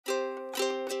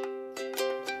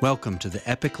Welcome to The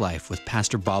Epic Life with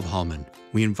Pastor Bob Hallman.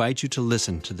 We invite you to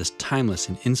listen to this timeless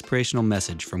and inspirational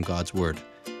message from God's Word.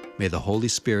 May the Holy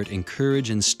Spirit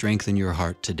encourage and strengthen your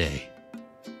heart today.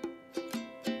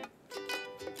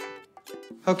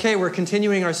 Okay, we're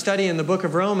continuing our study in the book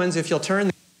of Romans. If you'll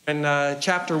turn in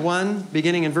chapter 1,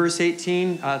 beginning in verse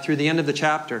 18 through the end of the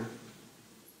chapter.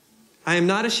 I am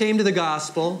not ashamed of the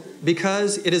gospel,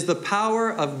 because it is the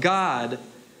power of God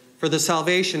for the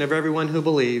salvation of everyone who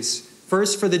believes,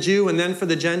 first for the Jew and then for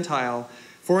the Gentile.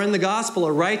 For in the gospel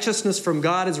a righteousness from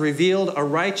God is revealed, a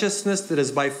righteousness that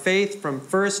is by faith from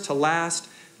first to last,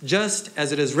 just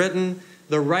as it is written,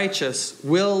 the righteous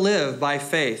will live by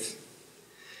faith.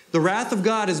 The wrath of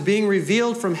God is being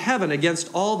revealed from heaven against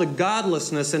all the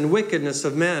godlessness and wickedness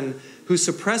of men who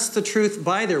suppress the truth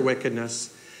by their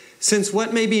wickedness. Since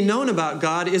what may be known about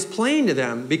God is plain to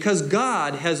them, because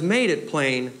God has made it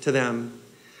plain to them.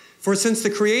 For since the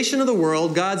creation of the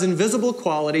world, God's invisible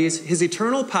qualities, His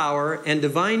eternal power and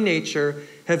divine nature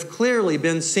have clearly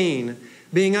been seen,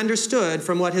 being understood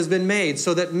from what has been made,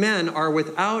 so that men are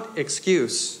without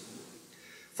excuse.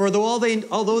 For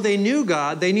although they knew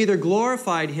God, they neither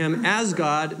glorified Him as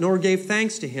God nor gave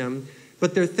thanks to Him,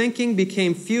 but their thinking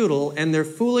became futile and their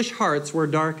foolish hearts were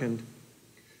darkened.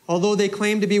 Although they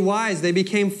claimed to be wise, they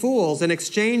became fools and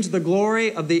exchanged the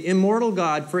glory of the immortal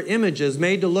God for images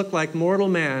made to look like mortal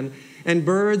man and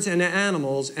birds and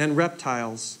animals and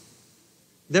reptiles.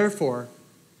 Therefore,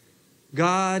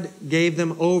 God gave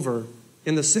them over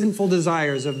in the sinful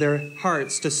desires of their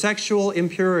hearts to sexual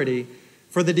impurity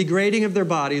for the degrading of their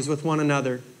bodies with one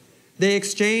another. They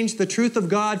exchanged the truth of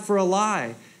God for a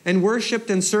lie and worshipped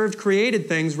and served created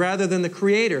things rather than the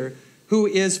Creator, who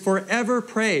is forever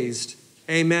praised.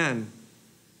 Amen.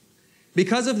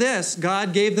 Because of this,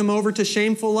 God gave them over to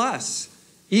shameful lusts.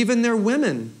 Even their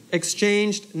women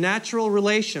exchanged natural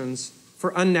relations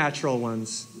for unnatural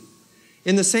ones.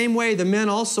 In the same way, the men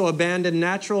also abandoned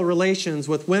natural relations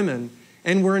with women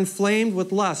and were inflamed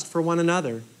with lust for one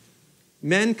another.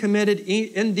 Men committed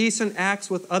indecent acts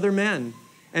with other men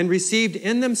and received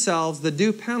in themselves the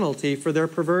due penalty for their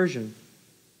perversion.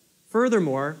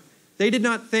 Furthermore, they did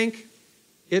not think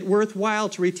it worthwhile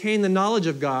to retain the knowledge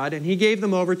of God, and He gave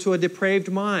them over to a depraved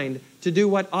mind to do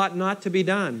what ought not to be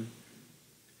done.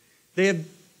 They have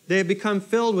become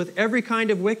filled with every kind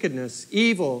of wickedness,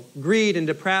 evil, greed, and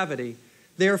depravity.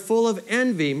 They are full of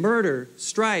envy, murder,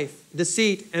 strife,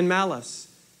 deceit, and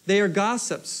malice. They are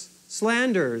gossips,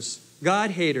 slanderers,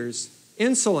 God-haters,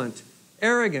 insolent,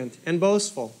 arrogant, and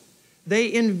boastful.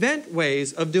 They invent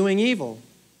ways of doing evil.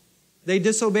 They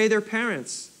disobey their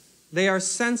parents. They are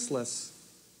senseless,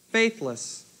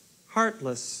 faithless,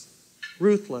 heartless,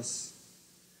 ruthless.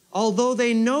 Although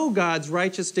they know God's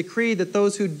righteous decree that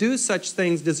those who do such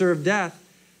things deserve death,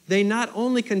 they not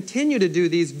only continue to do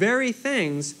these very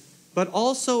things, but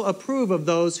also approve of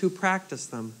those who practice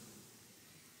them.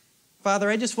 Father,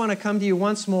 I just want to come to you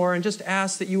once more and just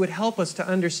ask that you would help us to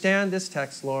understand this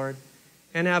text, Lord,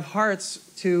 and have hearts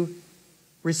to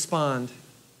respond.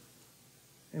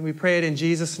 And we pray it in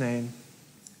Jesus' name.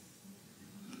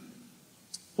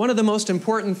 One of the most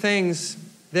important things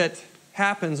that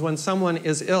happens when someone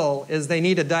is ill is they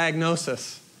need a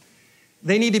diagnosis.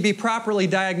 They need to be properly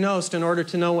diagnosed in order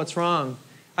to know what's wrong.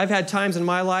 I've had times in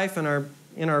my life and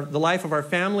the life of our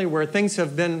family where things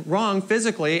have been wrong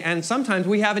physically, and sometimes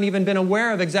we haven't even been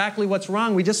aware of exactly what's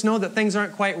wrong. We just know that things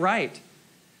aren't quite right.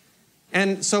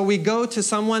 And so we go to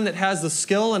someone that has the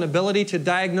skill and ability to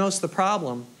diagnose the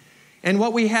problem. And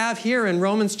what we have here in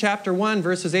Romans chapter 1,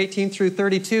 verses 18 through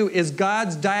 32, is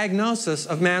God's diagnosis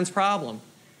of man's problem.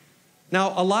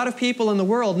 Now, a lot of people in the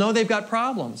world know they've got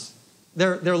problems.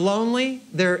 They're lonely,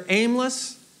 they're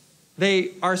aimless,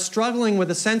 they are struggling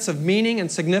with a sense of meaning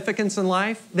and significance in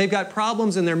life. They've got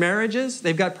problems in their marriages,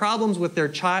 they've got problems with their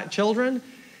children,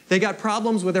 they've got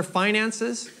problems with their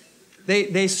finances,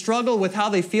 they struggle with how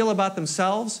they feel about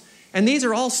themselves. And these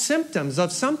are all symptoms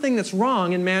of something that's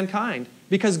wrong in mankind,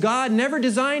 because God never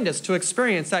designed us to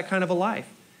experience that kind of a life.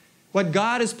 What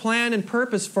God has planned and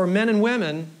purposed for men and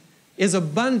women is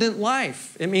abundant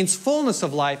life. It means fullness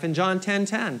of life in John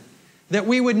 10:10. That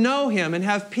we would know Him and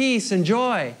have peace and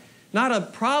joy. Not a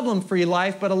problem-free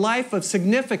life, but a life of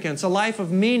significance, a life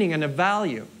of meaning and of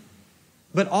value.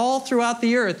 But all throughout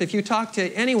the earth, if you talk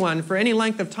to anyone for any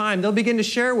length of time, they'll begin to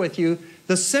share with you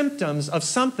the symptoms of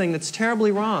something that's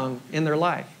terribly wrong in their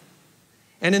life.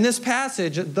 And in this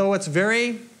passage, though it's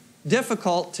very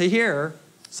difficult to hear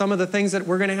some of the things that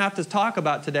we're going to have to talk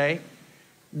about today,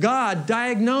 God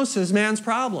diagnoses man's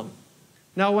problem.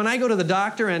 Now, when I go to the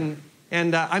doctor and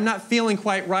I'm not feeling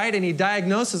quite right and he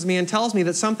diagnoses me and tells me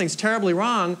that something's terribly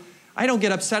wrong, I don't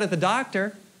get upset at the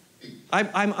doctor.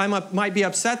 might be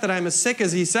upset that I'm as sick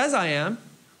as he says I am,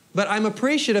 but I'm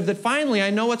appreciative that finally I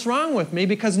know what's wrong with me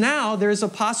because now there's a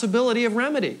possibility of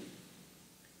remedy.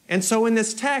 And so in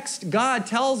this text, God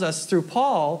tells us through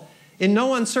Paul, in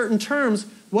no uncertain terms,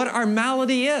 what our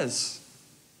malady is.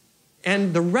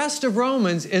 And the rest of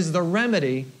Romans is the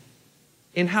remedy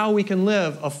in how we can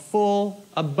live a full,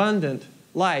 abundant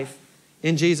life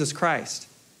in Jesus Christ.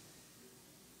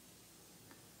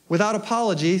 Without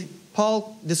apology,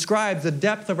 Paul describes the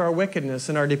depth of our wickedness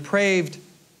and our depraved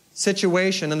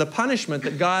situation and the punishment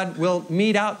that God will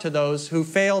mete out to those who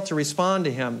fail to respond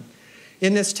to Him.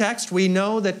 In this text, we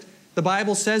know that the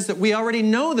Bible says that we already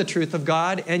know the truth of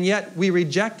God, and yet we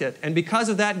reject it. And because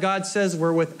of that, God says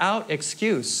we're without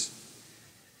excuse.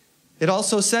 It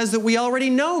also says that we already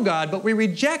know God, but we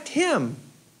reject Him,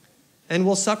 and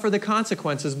will suffer the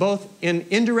consequences, both in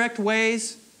indirect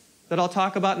ways that I'll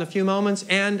talk about in a few moments,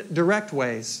 and direct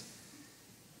ways.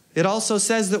 It also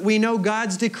says that we know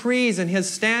God's decrees and His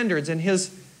standards and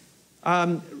His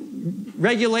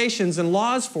regulations and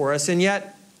laws for us, and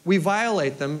yet we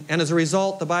violate them, and as a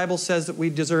result, the Bible says that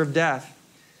we deserve death.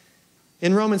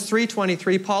 In Romans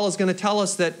 3:23, Paul is going to tell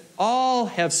us that all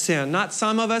have sinned, not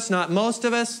some of us, not most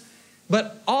of us,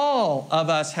 but all of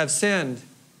us have sinned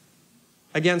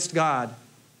against God.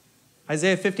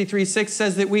 Isaiah 53:6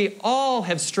 says that we all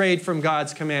have strayed from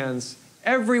God's commands.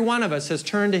 Every one of us has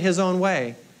turned to his own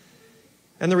way.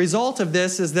 And the result of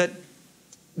this is that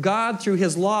God, through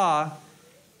His law,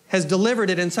 has delivered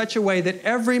it in such a way that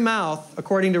every mouth,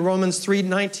 according to Romans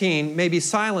 3:19, may be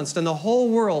silenced and the whole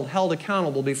world held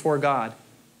accountable before God.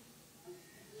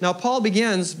 Now, Paul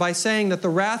begins by saying that the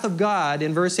wrath of God,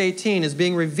 in verse 18, is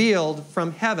being revealed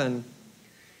from heaven.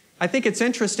 I think it's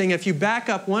interesting, if you back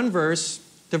up one verse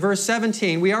to verse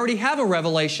 17, we already have a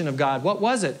revelation of God. What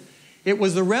was it? It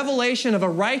was the revelation of a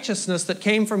righteousness that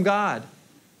came from God,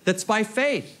 that's by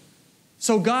faith.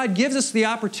 So God gives us the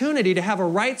opportunity to have a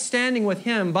right standing with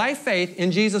Him by faith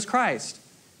in Jesus Christ.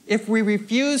 If we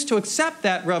refuse to accept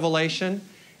that revelation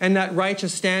and that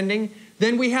righteous standing,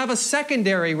 then we have a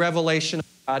secondary revelation of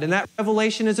God, and that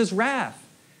revelation is His wrath.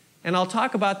 And I'll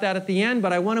talk about that at the end,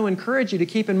 but I want to encourage you to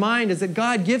keep in mind is that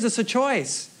God gives us a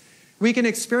choice. We can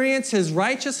experience His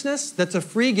righteousness, that's a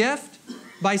free gift,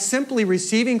 by simply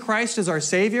receiving Christ as our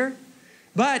Savior.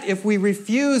 But if we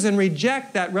refuse and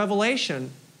reject that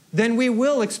revelation, then we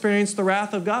will experience the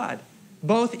wrath of God,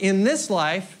 both in this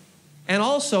life and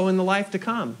also in the life to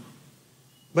come.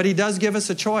 But He does give us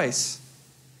a choice.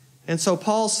 And so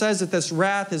Paul says that this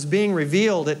wrath is being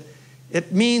revealed.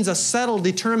 It means a settled,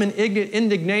 determined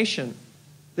indignation.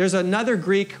 There's another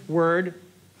Greek word,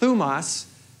 thumos,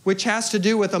 which has to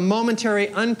do with a momentary,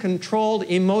 uncontrolled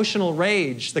emotional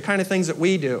rage, the kind of things that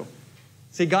we do.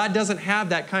 See, God doesn't have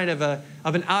that kind of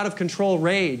an out-of-control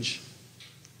rage.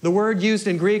 The word used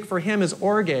in Greek for Him is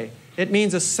orge. It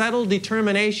means a settled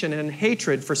determination and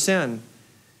hatred for sin,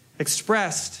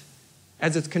 expressed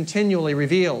as it's continually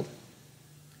revealed.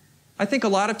 I think a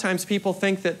lot of times people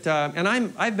think that, and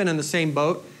I've been in the same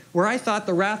boat, where I thought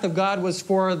the wrath of God was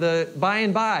for the by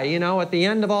and by, at the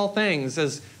end of all things,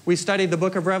 as we studied the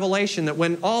book of Revelation, that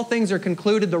when all things are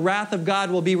concluded, the wrath of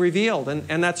God will be revealed,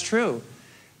 and that's true.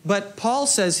 But Paul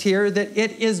says here that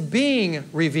it is being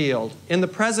revealed in the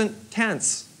present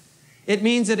tense. It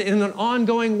means that in an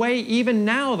ongoing way, even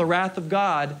now, the wrath of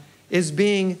God is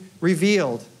being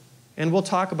revealed. And we'll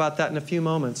talk about that in a few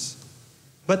moments.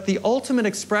 But the ultimate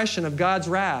expression of God's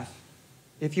wrath,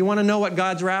 if you want to know what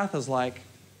God's wrath is like,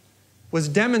 was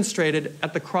demonstrated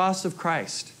at the cross of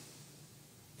Christ.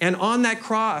 And on that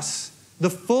cross, the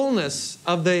fullness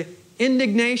of the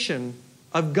indignation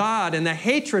of God and the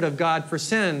hatred of God for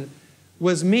sin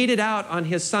was meted out on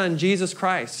His Son, Jesus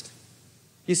Christ.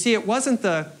 You see, it wasn't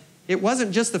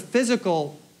just the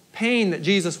physical pain that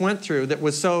Jesus went through that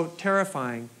was so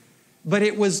terrifying, but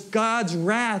it was God's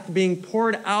wrath being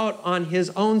poured out on His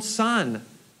own Son.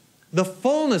 The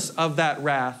fullness of that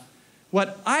wrath,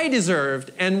 what I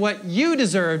deserved and what you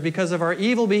deserved because of our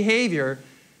evil behavior,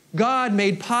 God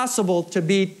made possible to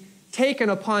be taken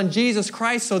upon Jesus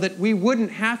Christ so that we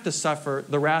wouldn't have to suffer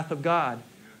the wrath of God.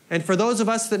 And for those of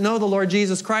us that know the Lord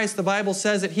Jesus Christ, the Bible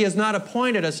says that He has not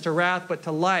appointed us to wrath, but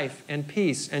to life and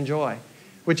peace and joy,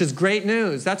 which is great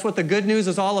news. That's what the good news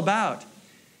is all about,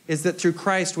 is that through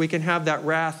Christ we can have that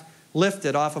wrath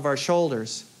lifted off of our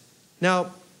shoulders.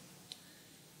 Now,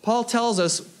 Paul tells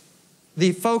us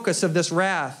the focus of this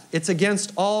wrath, it's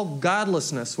against all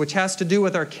godlessness, which has to do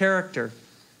with our character.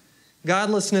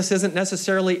 Godlessness isn't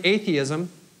necessarily atheism.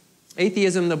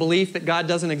 Atheism, the belief that God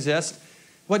doesn't exist.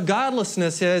 What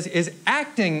godlessness is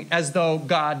acting as though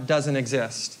God doesn't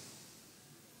exist.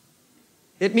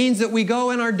 It means that we go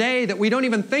in our day, that we don't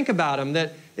even think about Him.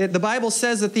 The Bible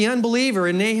says that the unbeliever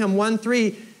in Nahum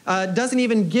 1:3 doesn't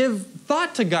even give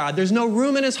thought to God. There's no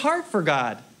room in his heart for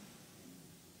God.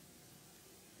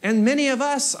 And many of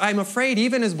us, I'm afraid,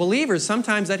 even as believers,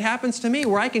 sometimes that happens to me,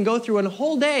 where I can go through a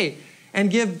whole day and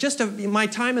give just my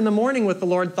time in the morning with the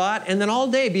Lord thought, and then all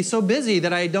day be so busy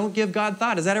that I don't give God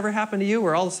thought. Has that ever happened to you,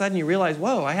 where all of a sudden you realize,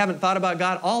 whoa, I haven't thought about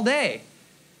God all day?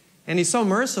 And He's so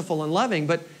merciful and loving,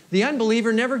 but the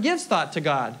unbeliever never gives thought to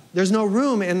God. There's no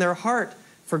room in their heart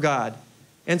for God.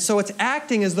 And so it's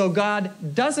acting as though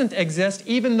God doesn't exist,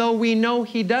 even though we know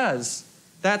He does.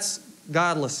 That's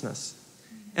godlessness.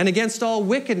 And against all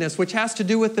wickedness, which has to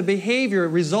do with the behavior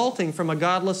resulting from a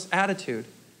godless attitude.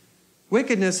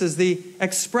 Wickedness is the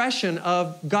expression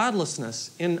of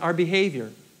godlessness in our behavior.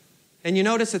 And you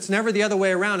notice it's never the other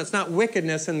way around. It's not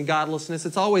wickedness and godlessness.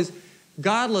 It's always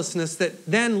godlessness that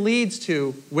then leads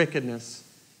to wickedness.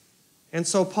 And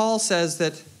so Paul says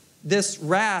that this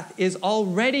wrath is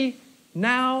already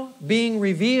now being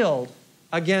revealed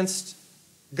against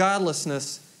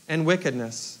godlessness and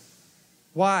wickedness.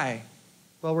 Why?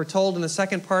 Well, we're told in the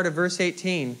second part of verse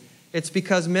 18, it's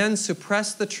because men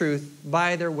suppress the truth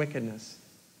by their wickedness.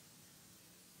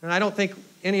 And I don't think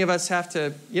any of us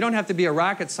you don't have to be a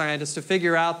rocket scientist to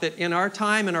figure out that in our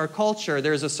time and our culture,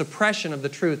 there's a suppression of the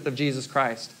truth of Jesus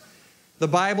Christ. The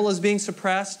Bible is being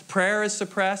suppressed, prayer is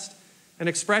suppressed, an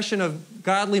expression of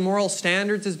godly moral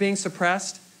standards is being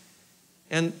suppressed.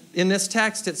 And in this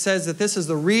text, it says that this is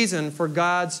the reason for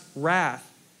God's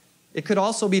wrath. It could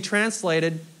also be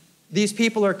translated, these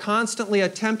people are constantly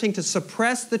attempting to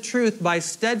suppress the truth by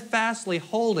steadfastly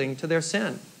holding to their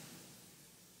sin.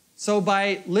 So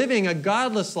by living a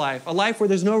godless life, a life where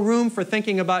there's no room for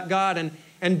thinking about God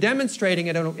and demonstrating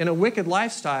it in a wicked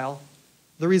lifestyle,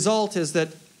 the result is that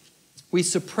we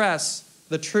suppress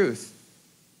the truth.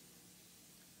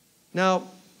 Now,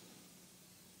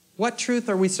 what truth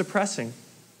are we suppressing?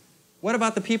 What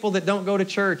about the people that don't go to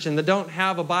church and that don't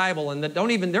have a Bible and that don't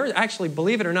even, actually,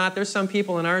 believe it or not, there's some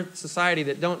people in our society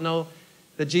that don't know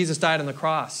that Jesus died on the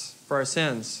cross for our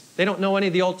sins. They don't know any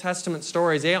of the Old Testament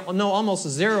stories. They know almost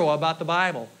zero about the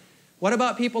Bible. What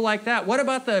about people like that? What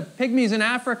about the pygmies in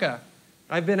Africa?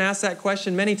 I've been asked that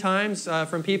question many times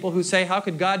from people who say, how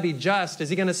could God be just? Is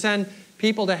He going to send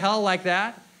people to hell like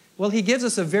that? Well, He gives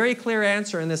us a very clear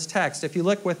answer in this text. If you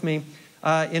look with me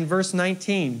in verse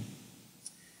 19.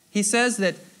 He says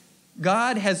that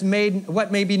God has made what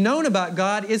may be known about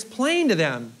God is plain to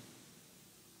them.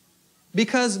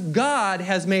 Because God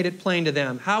has made it plain to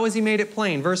them. How has He made it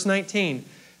plain? Verse 19.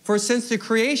 For since the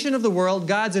creation of the world,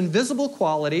 God's invisible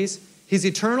qualities, His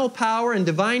eternal power and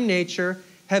divine nature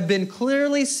have been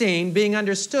clearly seen, being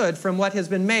understood from what has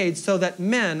been made, so that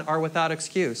men are without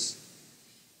excuse.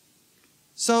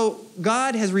 So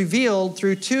God has revealed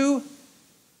through two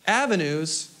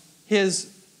avenues His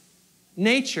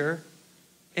nature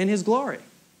and His glory,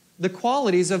 the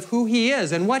qualities of who He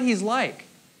is and what He's like.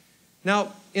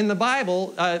 Now, in the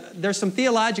Bible, there's some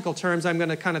theological terms I'm going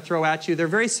to kind of throw at you. They're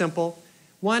very simple.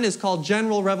 One is called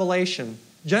general revelation.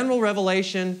 General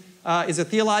revelation is a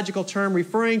theological term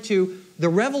referring to the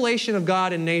revelation of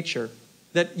God in nature.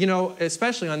 That,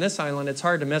 especially on this island, it's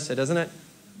hard to miss it, isn't it?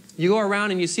 You go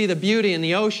around and you see the beauty in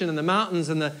the ocean and the mountains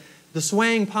and the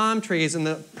swaying palm trees and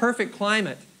the perfect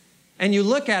climate. And you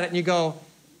look at it and you go,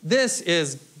 this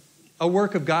is a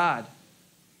work of God.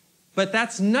 But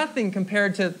that's nothing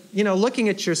compared to, looking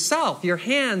at yourself, your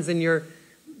hands and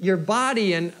your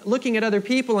body, and looking at other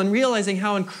people and realizing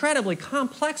how incredibly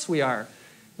complex we are.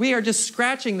 We are just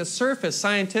scratching the surface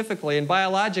scientifically and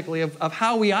biologically of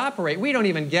how we operate. We don't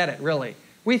even get it, really.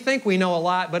 We think we know a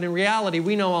lot, but in reality,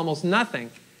 we know almost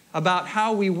nothing about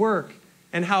how we work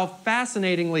and how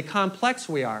fascinatingly complex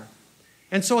we are.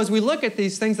 And so as we look at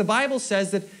these things, the Bible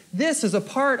says that this is a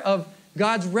part of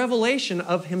God's revelation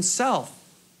of Himself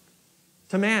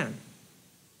to man.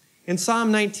 In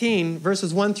Psalm 19,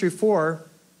 verses 1 through 4,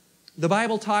 the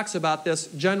Bible talks about this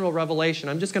general revelation.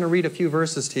 I'm just going to read a few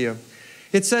verses to you.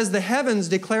 It says, the heavens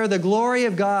declare the glory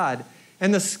of God,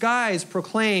 and the skies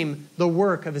proclaim the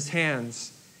work of His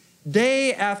hands.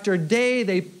 Day after day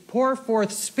they pour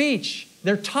forth speech.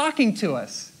 They're talking to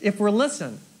us if we'll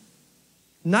listen.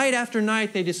 Night after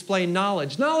night they display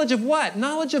knowledge. Knowledge of what?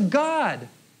 Knowledge of God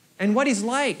and what He's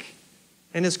like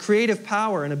and His creative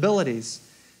power and abilities.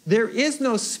 There is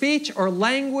no speech or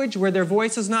language where their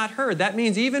voice is not heard. That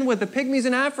means even with the pygmies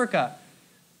in Africa,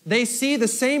 they see the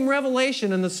same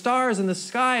revelation in the stars and the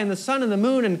sky and the sun and the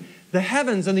moon and the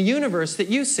heavens and the universe that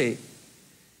you see.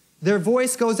 Their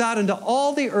voice goes out into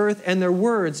all the earth and their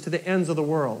words to the ends of the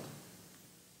world.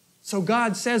 So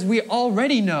God says we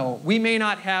already know. We may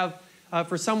not have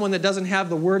for someone that doesn't have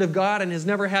the Word of God and has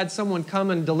never had someone come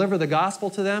and deliver the gospel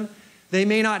to them. They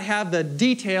may not have the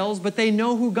details, but they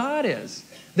know who God is.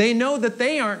 They know that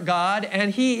they aren't God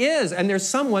and He is, and there's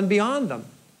someone beyond them.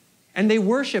 And they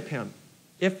worship Him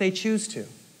if they choose to.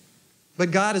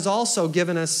 But God has also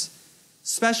given us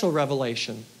special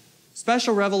revelation.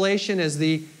 Special revelation is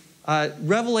the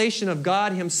revelation of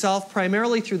God Himself,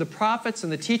 primarily through the prophets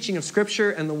and the teaching of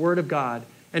Scripture and the Word of God,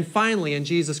 and finally in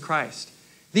Jesus Christ.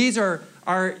 These are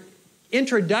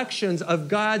introductions of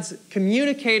God's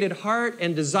communicated heart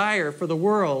and desire for the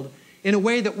world in a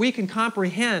way that we can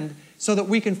comprehend so that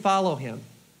we can follow Him.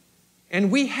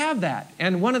 And we have that.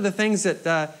 And one of the things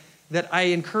that I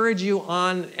encourage you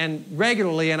on and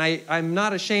regularly, and I'm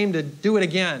not ashamed to do it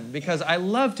again because I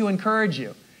love to encourage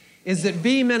you, is that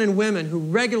be men and women who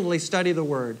regularly study the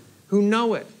Word, who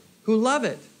know it, who love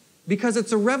it, because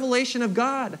it's a revelation of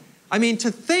God. I mean,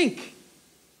 to think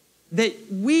that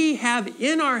we have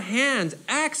in our hands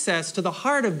access to the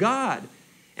heart of God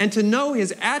and to know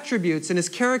His attributes and His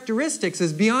characteristics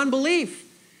is beyond belief.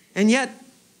 And yet,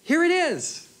 here it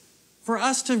is for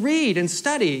us to read and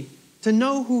study to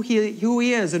know who he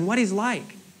is and what He's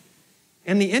like.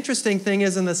 And the interesting thing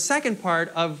is in the second part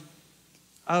of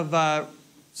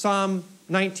Psalm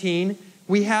 19,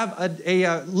 we have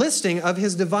a listing of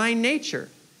His divine nature.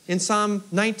 In Psalm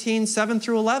 19, 7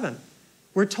 through 11.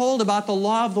 We're told about the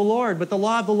law of the Lord, but the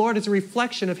law of the Lord is a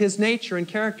reflection of His nature and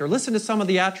character. Listen to some of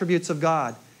the attributes of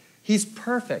God. He's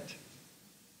perfect.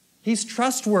 He's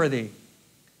trustworthy.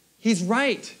 He's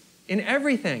right in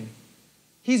everything.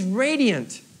 He's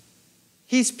radiant.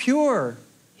 He's pure.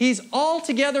 He's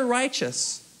altogether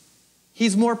righteous.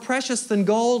 He's more precious than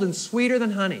gold and sweeter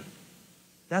than honey.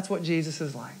 That's what Jesus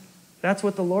is like. That's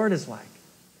what the Lord is like.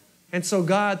 And so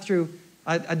God, through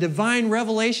a divine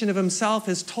revelation of Himself,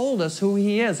 has told us who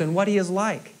He is and what He is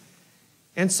like.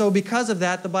 And so because of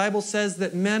that, the Bible says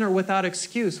that men are without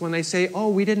excuse when they say, oh,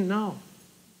 we didn't know.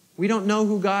 We don't know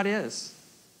who God is.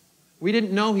 We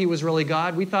didn't know He was really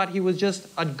God. We thought He was just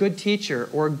a good teacher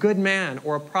or a good man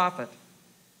or a prophet.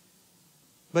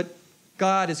 But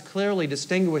God has clearly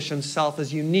distinguished Himself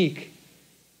as unique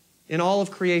in all of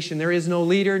creation. There is no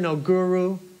leader, no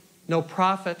guru, no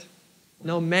prophet,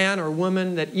 no man or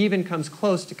woman that even comes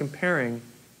close to comparing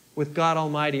with God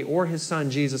Almighty or His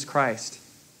Son, Jesus Christ.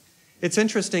 It's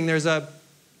interesting,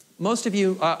 most of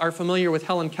you are familiar with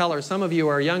Helen Keller. Some of you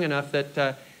are young enough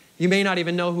that you may not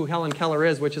even know who Helen Keller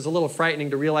is, which is a little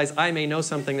frightening to realize I may know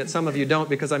something that some of you don't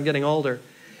because I'm getting older.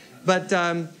 But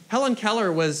Helen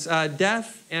Keller was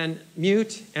deaf and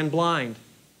mute and blind.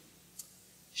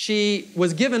 She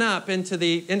was given up into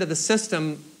the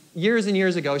system years and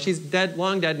years ago. She's dead,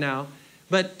 long dead now.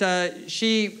 But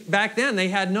back then, they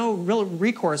had no real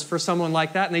recourse for someone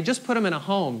like that, and they just put him in a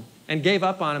home and gave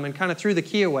up on him and kind of threw the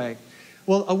key away.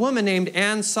 Well, a woman named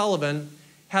Anne Sullivan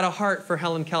had a heart for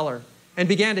Helen Keller and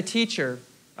began to teach her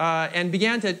and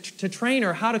began to train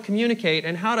her how to communicate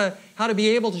and how to be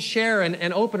able to share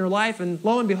and open her life. And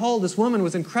lo and behold, this woman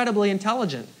was incredibly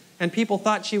intelligent, and people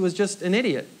thought she was just an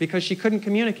idiot because she couldn't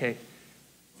communicate.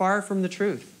 Far from the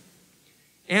truth.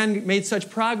 Anne made such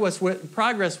progress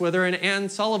with her, and Anne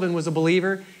Sullivan was a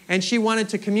believer, and she wanted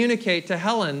to communicate to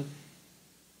Helen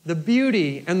the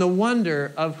beauty and the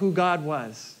wonder of who God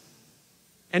was.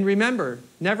 And remember,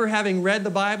 never having read the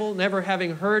Bible, never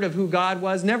having heard of who God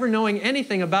was, never knowing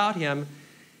anything about Him,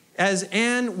 as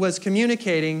Anne was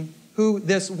communicating who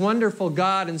this wonderful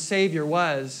God and Savior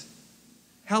was,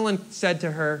 Helen said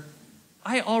to her,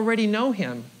 I already know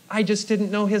Him. I just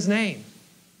didn't know His name.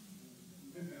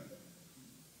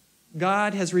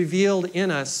 God has revealed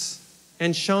in us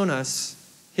and shown us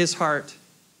His heart.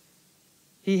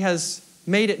 He has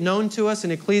made it known to us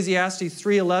in Ecclesiastes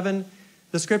 3:11.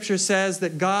 The Scripture says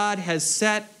that God has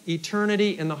set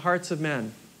eternity in the hearts of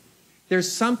men.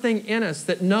 There's something in us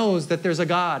that knows that there's a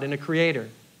God and a Creator.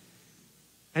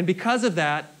 And because of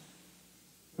that,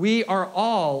 we are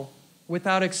all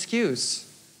without excuse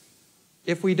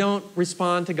if we don't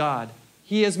respond to God.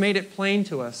 He has made it plain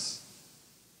to us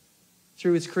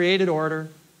through His created order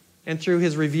and through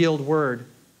His revealed Word.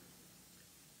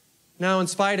 Now, in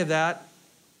spite of that,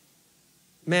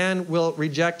 man will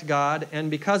reject God,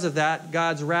 and because of that,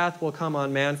 God's wrath will come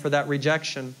on man for that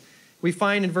rejection. We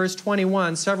find in verse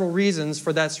 21 several reasons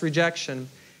for that rejection.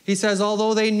 He says,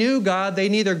 although they knew God, they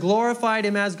neither glorified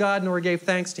Him as God nor gave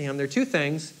thanks to Him. There are two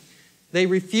things. They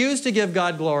refused to give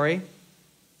God glory.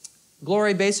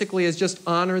 Glory basically is just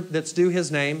honor that's due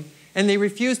His name. And they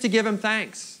refused to give Him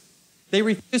thanks. They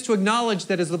refused to acknowledge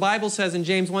that, as the Bible says in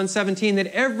James 1:17, that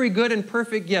every good and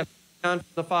perfect gift is found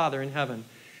from the Father in heaven.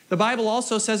 The Bible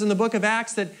also says in the book of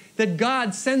Acts that that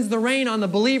God sends the rain on the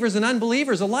believers and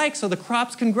unbelievers alike so the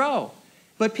crops can grow.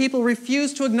 But people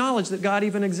refuse to acknowledge that God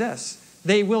even exists.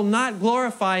 They will not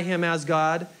glorify Him as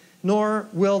God, nor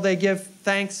will they give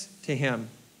thanks to Him.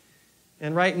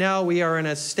 And right now we are in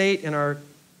a state in our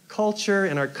culture,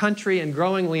 in our country, and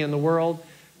growingly in the world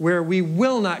where we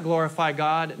will not glorify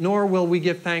God, nor will we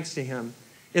give thanks to Him.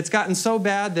 It's gotten so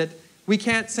bad that we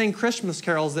can't sing Christmas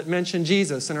carols that mention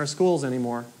Jesus in our schools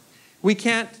anymore. We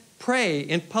can't pray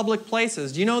in public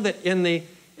places. Do you know that in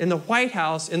the White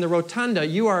House, in the rotunda,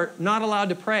 you are not allowed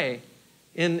to pray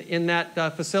in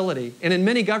that facility? And in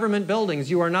many government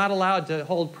buildings, you are not allowed to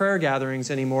hold prayer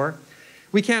gatherings anymore.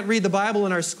 We can't read the Bible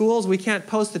in our schools. We can't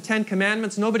post the 10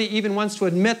 Commandments. Nobody even wants to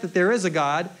admit that there is a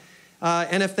God.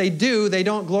 And if they do, they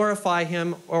don't glorify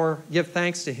Him or give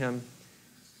thanks to Him.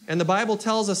 And the Bible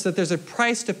tells us that there's a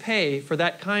price to pay for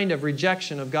that kind of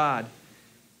rejection of God.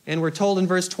 And we're told in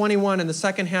verse 21 in the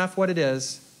second half what it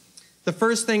is. The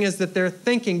first thing is that their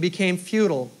thinking became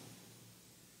futile.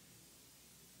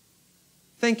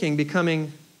 Thinking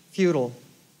becoming futile.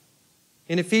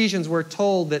 In Ephesians, we're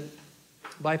told that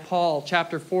by Paul,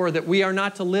 chapter 4, that we are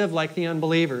not to live like the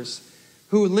unbelievers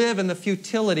who live in the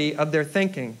futility of their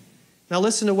thinking. Now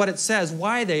listen to what it says,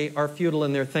 why they are futile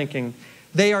in their thinking.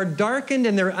 They are darkened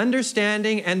in their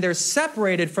understanding and they're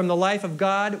separated from the life of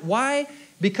God. Why?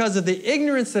 Because of the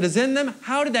ignorance that is in them.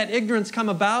 How did that ignorance come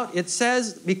about? It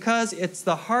says because it's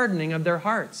the hardening of their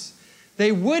hearts.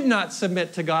 They would not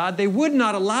submit to God. They would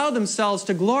not allow themselves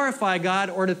to glorify God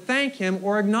or to thank Him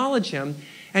or acknowledge Him.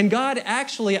 And God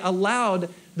actually allowed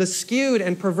the skewed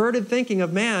and perverted thinking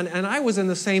of man, and I was in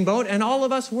the same boat, and all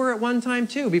of us were at one time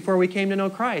too before we came to know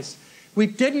Christ. We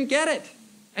didn't get it,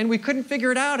 and we couldn't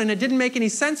figure it out, and it didn't make any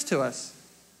sense to us.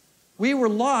 We were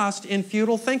lost in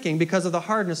futile thinking because of the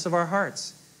hardness of our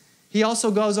hearts. He also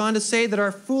goes on to say that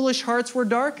our foolish hearts were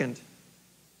darkened.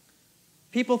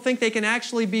 People think they can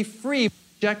actually be free by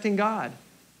rejecting God.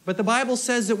 But the Bible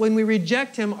says that when we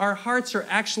reject Him, our hearts are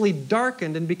actually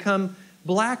darkened and become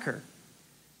blacker.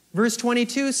 Verse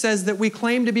 22 says that we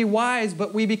claim to be wise,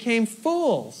 but we became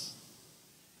fools.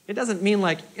 It doesn't mean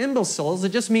like imbeciles. It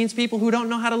just means people who don't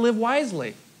know how to live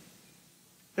wisely.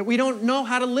 That we don't know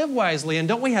how to live wisely. And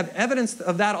don't we have evidence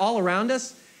of that all around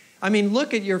us? I mean,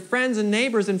 look at your friends and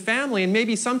neighbors and family, and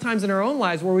maybe sometimes in our own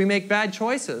lives where we make bad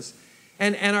choices.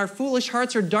 And our foolish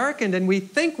hearts are darkened, and we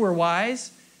think we're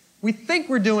wise. We think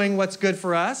we're doing what's good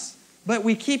for us, but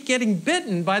we keep getting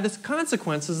bitten by the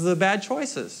consequences of the bad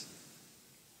choices.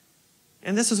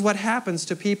 And this is what happens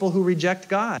to people who reject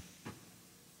God.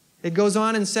 It goes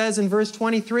on and says in verse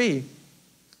 23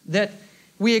 that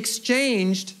we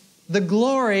exchanged the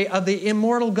glory of the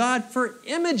immortal God for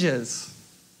images.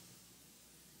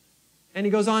 And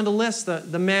he goes on to list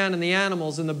the man and the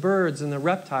animals and the birds and the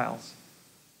reptiles.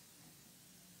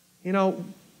 You know,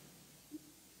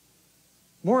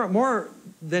 more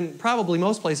than probably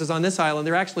most places on this island,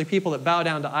 there are actually people that bow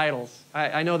down to idols.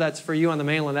 I know that's for you on the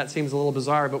mainland, that seems a little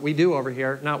bizarre, but we do over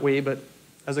here. Not we, but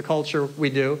as a culture, we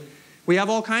do. We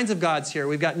have all kinds of gods here.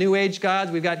 We've got New Age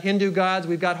gods, we've got Hindu gods,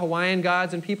 we've got Hawaiian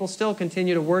gods, and people still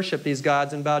continue to worship these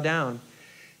gods and bow down.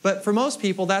 But for most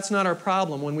people, that's not our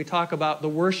problem when we talk about the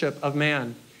worship of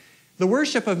man. The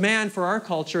worship of man for our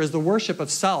culture is the worship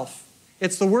of self.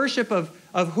 It's the worship of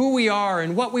who we are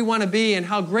and what we want to be and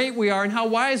how great we are and how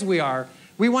wise we are.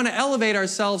 We want to elevate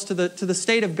ourselves to the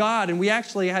state of God, and we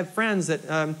actually have friends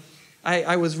that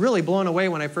I was really blown away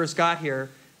when I first got here.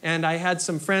 And I had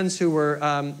some friends who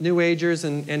were New Agers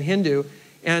and Hindu,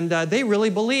 and they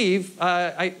really believe,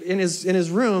 in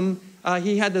his room,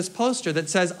 he had this poster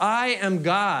that says, "I am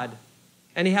God."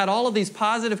 And he had all of these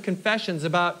positive confessions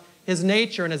about his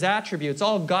nature and his attributes,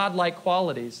 all godlike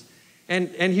qualities.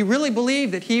 And he really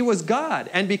believed that he was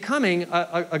God and becoming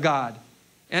a God.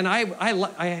 And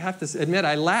I have to admit,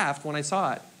 I laughed when I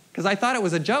saw it, because I thought it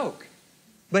was a joke.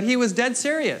 But he was dead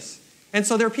serious. And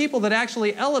so there are people that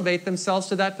actually elevate themselves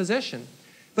to that position.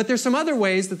 But there's some other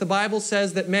ways that the Bible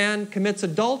says that man commits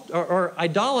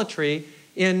idolatry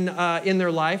in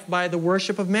their life by the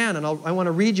worship of man. And I want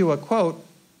to read you a quote.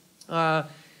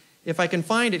 If I can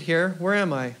find it here. Where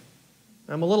am I?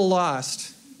 I'm a little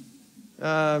lost.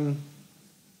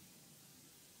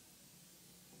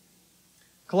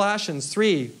 Colossians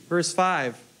 3, verse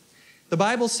 5. The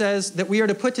Bible says that we are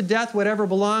to put to death whatever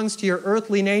belongs to your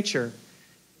earthly nature.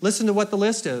 Listen to what the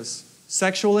list is.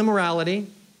 Sexual immorality,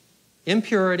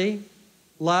 impurity,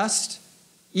 lust,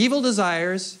 evil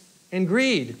desires, and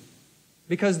greed.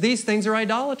 Because these things are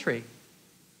idolatry.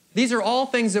 These are all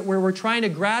things that we're trying to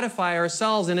gratify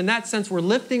ourselves, and in that sense we're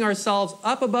lifting ourselves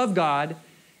up above God,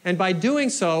 and by doing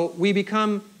so we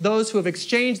become those who have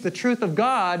exchanged the truth of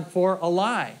God for a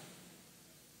lie.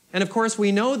 And of course,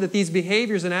 we know that these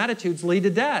behaviors and attitudes lead to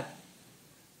death.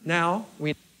 Now,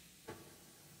 but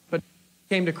when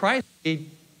we came to Christ,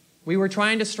 we were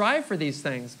trying to strive for these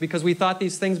things because we thought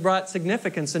these things brought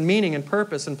significance and meaning and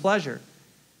purpose and pleasure.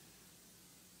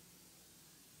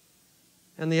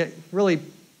 And the really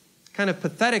kind of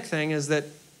pathetic thing is that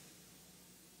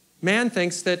man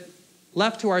thinks that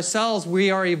left to ourselves,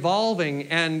 we are evolving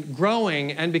and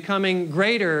growing and becoming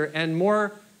greater and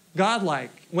more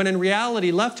godlike, when in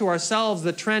reality, left to ourselves,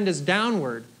 the trend is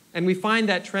downward. And we find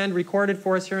that trend recorded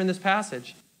for us here in this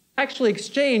passage. Actually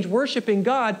exchange worshiping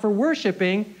God for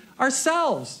worshiping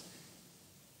ourselves.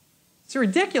 It's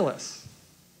ridiculous.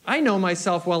 I know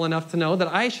myself well enough to know that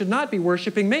I should not be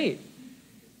worshiping me.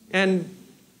 And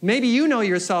maybe you know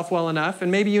yourself well enough, and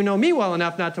maybe you know me well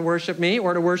enough not to worship me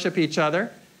or to worship each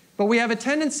other. But we have a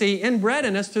tendency inbred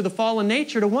in us through the fallen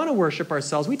nature to want to worship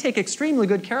ourselves. We take extremely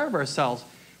good care of ourselves.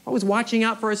 Always watching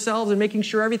out for ourselves and making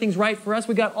sure everything's right for us.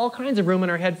 We got all kinds of room in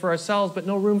our head for ourselves, but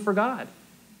no room for God.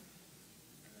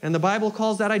 And the Bible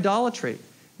calls that idolatry.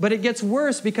 But it gets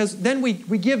worse because then we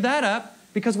give that up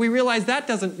because we realize that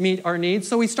doesn't meet our needs,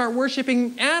 so we start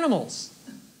worshiping animals,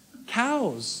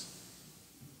 cows,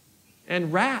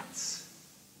 and rats.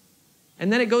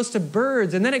 And then it goes to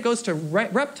birds, and then it goes to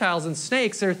reptiles and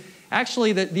snakes.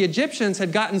 Actually, the Egyptians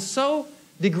had gotten so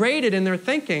degraded in their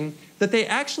thinking that they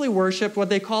actually worshiped what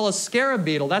they call a scarab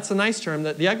beetle. That's a nice term.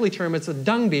 The ugly term, it's a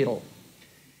dung beetle.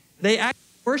 They actually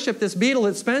worship this beetle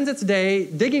that spends its day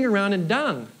digging around in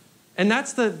dung. And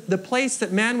that's the place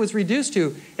that man was reduced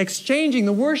to, exchanging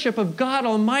the worship of God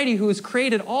Almighty, who has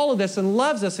created all of this and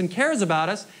loves us and cares about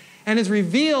us and has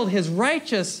revealed His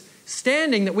righteous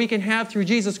standing that we can have through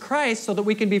Jesus Christ so that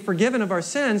we can be forgiven of our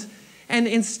sins. And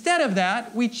instead of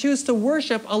that, we choose to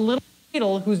worship a little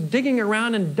beetle who's digging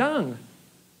around in dung.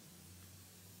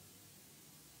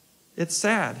 It's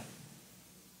sad.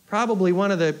 Probably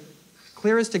one of the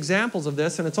clearest examples of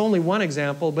this, and it's only one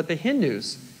example, but the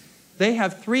Hindus, they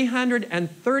have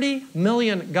 330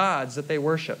 million gods that they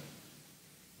worship.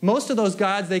 Most of those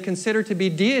gods they consider to be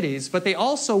deities, but they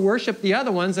also worship the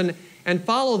other ones and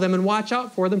follow them and watch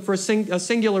out for them for a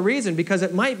singular reason, because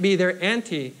it might be their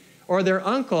auntie or their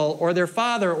uncle or their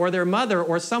father or their mother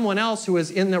or someone else who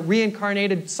is in the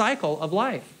reincarnated cycle of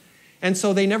life. And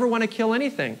so they never want to kill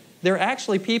anything. There are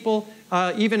actually people,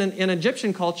 even in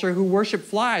Egyptian culture, who worship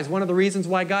flies. One of the reasons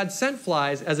why God sent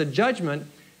flies as a judgment,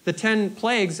 the 10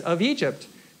 plagues of Egypt,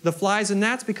 the flies and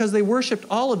gnats, because they worshipped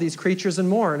all of these creatures and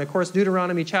more. And of course,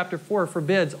 Deuteronomy chapter 4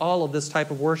 forbids all of this type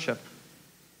of worship.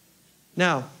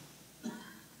 Now,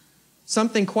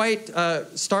 something quite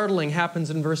startling happens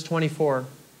in verse 24.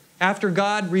 After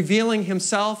God revealing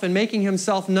Himself and making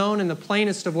Himself known in the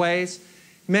plainest of ways,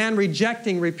 man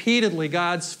rejecting repeatedly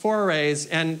God's forays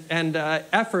and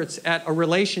efforts at a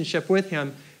relationship with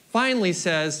Him, finally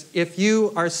says, if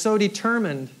you are so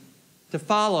determined to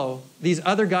follow these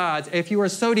other gods, if you are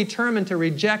so determined to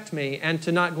reject me and to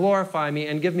not glorify me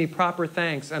and give me proper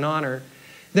thanks and honor,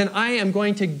 then I am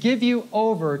going to give you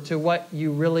over to what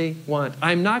you really want.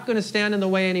 I'm not going to stand in the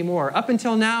way anymore. Up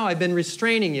until now, I've been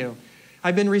restraining you.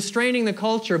 I've been restraining the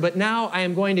culture, but now I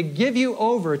am going to give you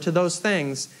over to those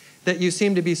things that you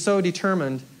seem to be so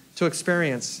determined to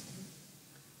experience.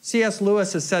 C.S.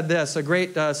 Lewis has said this, a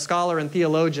great scholar and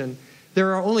theologian.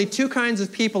 There are only two kinds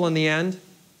of people in the end: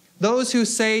 those who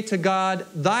say to God,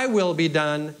 "Thy will be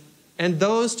done," and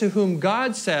those to whom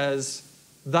God says,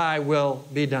 "Thy will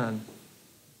be done."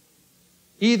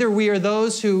 Either we are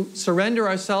those who surrender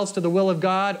ourselves to the will of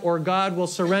God, or God will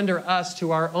surrender us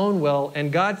to our own will,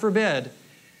 and God forbid.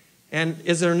 And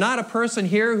is there not a person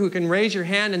here who can raise your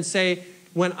hand and say,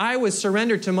 when I was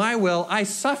surrendered to my will, I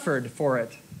suffered for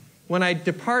it, when I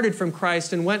departed from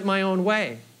Christ and went my own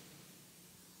way?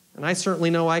 And I certainly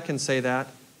know I can say that.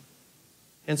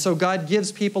 And so God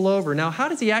gives people over. Now, how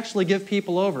does He actually give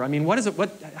people over? I mean,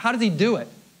 how does He do it?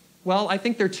 Well, I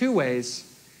think there are two ways.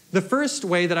 The first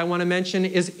way that I want to mention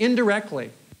is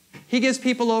indirectly. He gives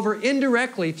people over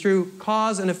indirectly through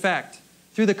cause and effect,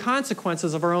 through the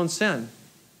consequences of our own sin.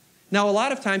 Now, a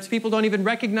lot of times people don't even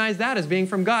recognize that as being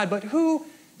from God, but who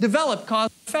developed cause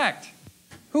and effect?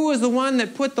 Who was the one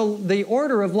that put the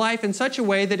order of life in such a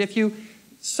way that if you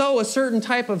sow a certain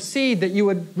type of seed, that you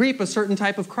would reap a certain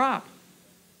type of crop?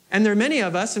 And there are many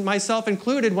of us, and myself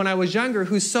included when I was younger,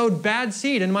 who sowed bad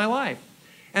seed in my life.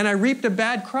 And I reaped a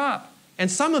bad crop. And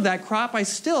some of that crop I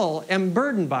still am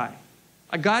burdened by.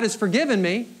 God has forgiven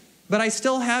me, but I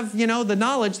still have, the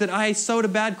knowledge that I sowed a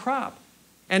bad crop.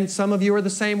 And some of you are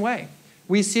the same way.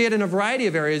 We see it in a variety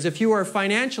of areas. If you are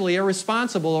financially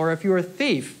irresponsible, or if you're a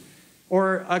thief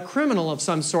or a criminal of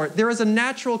some sort, there is a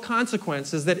natural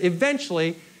consequence, is that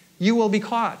eventually you will be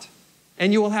caught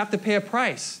and you will have to pay a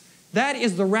price. That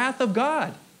is the wrath of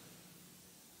God.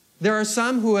 There are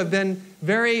some who have been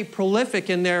very prolific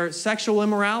in their sexual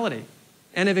immorality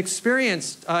and have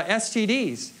experienced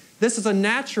STDs. This is a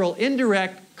natural,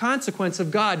 indirect consequence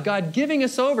of God giving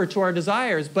us over to our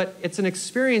desires, but it's an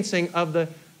experiencing of the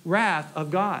wrath of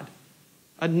God.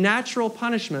 A natural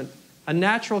punishment, a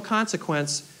natural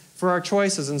consequence for our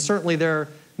choices, and certainly there are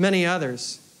many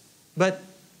others. But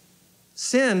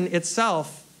sin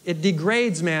itself, it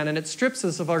degrades man and it strips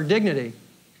us of our dignity.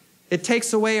 It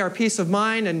takes away our peace of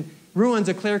mind and ruins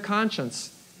a clear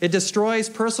conscience. It destroys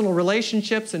personal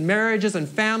relationships and marriages and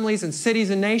families and cities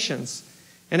and nations.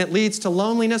 And it leads to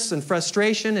loneliness and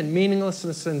frustration and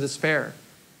meaninglessness and despair.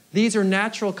 These are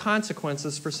natural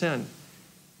consequences for sin.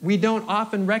 We don't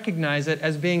often recognize it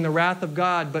as being the wrath of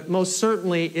God, but most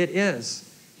certainly it is.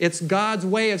 It's God's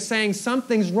way of saying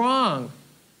something's wrong.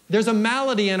 There's a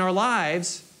malady in our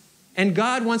lives, and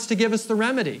God wants to give us the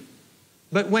remedy.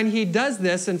 But when He does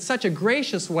this in such a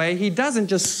gracious way, He doesn't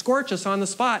just scorch us on the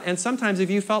spot. And sometimes, have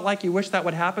you felt like you wish that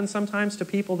would happen sometimes to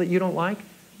people that you don't like?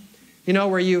 You know,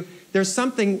 where there's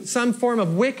some form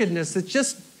of wickedness that's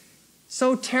just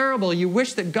so terrible, you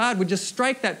wish that God would just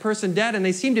strike that person dead, and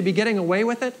they seem to be getting away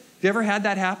with it. Have you ever had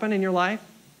that happen in your life?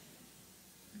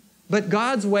 But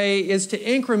God's way is to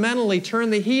incrementally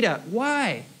turn the heat up.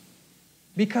 Why?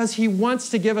 Because He wants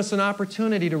to give us an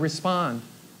opportunity to respond.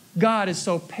 God is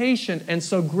so patient and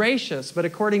so gracious, but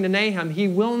according to Nahum, He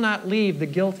will not leave the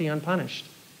guilty unpunished.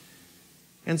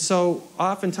 And so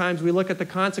oftentimes we look at the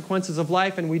consequences of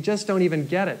life and we just don't even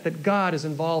get it, that God is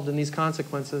involved in these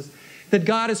consequences, that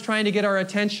God is trying to get our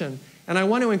attention. And I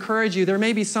want to encourage you, there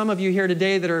may be some of you here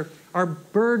today that are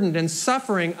burdened and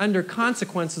suffering under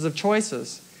consequences of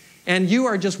choices. And you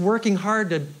are just working hard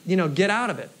to, get out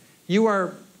of it. You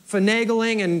are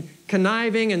finagling and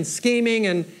conniving and scheming,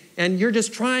 and you're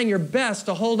just trying your best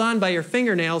to hold on by your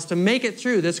fingernails to make it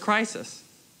through this crisis.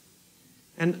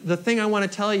 And the thing I want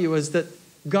to tell you is that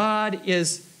God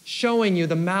is showing you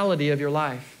the malady of your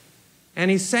life.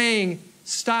 And He's saying,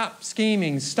 stop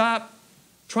scheming, stop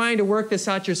trying to work this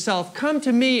out yourself. Come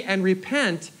to me and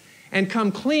repent and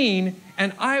come clean,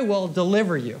 and I will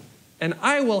deliver you, and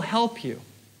I will help you,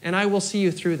 and I will see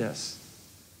you through this.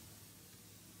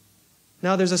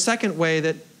 Now, there's a second way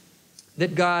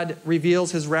that God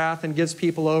reveals His wrath and gives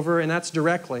people over, and that's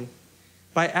directly,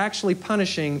 by actually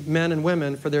punishing men and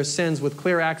women for their sins with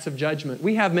clear acts of judgment.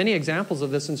 We have many examples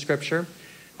of this in Scripture.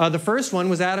 The first one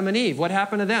was Adam and Eve. What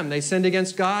happened to them? They sinned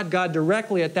against God. God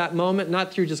directly at that moment,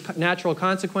 not through just natural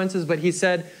consequences, but He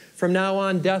said, from now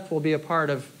on, death will be a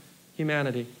part of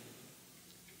humanity.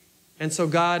 And so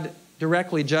God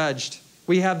directly judged.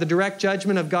 We have the direct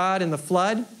judgment of God in the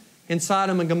flood, in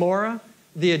Sodom and Gomorrah,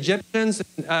 the Egyptians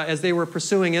as they were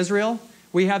pursuing Israel.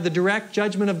 We have the direct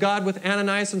judgment of God with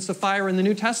Ananias and Sapphira in the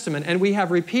New Testament. And we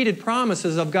have repeated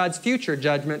promises of God's future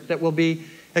judgment that will be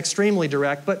extremely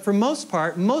direct. But for most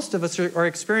part, most of us are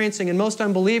experiencing, and most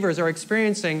unbelievers are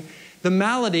experiencing, the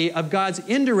malady of God's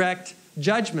indirect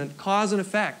judgment, cause and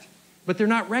effect. But they're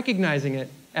not recognizing it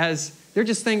as, they're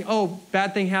just saying, oh,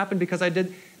 bad thing happened because I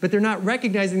did. But they're not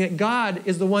recognizing that God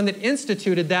is the one that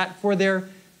instituted that for their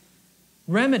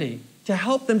remedy, to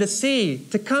help them to see,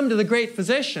 to come to the great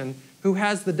physician who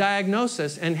has the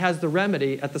diagnosis and has the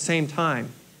remedy at the same time.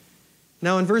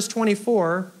 Now in verse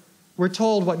 24, we're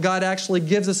told what God actually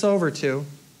gives us over to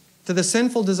the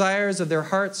sinful desires of their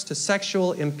hearts, to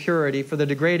sexual impurity, for the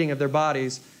degrading of their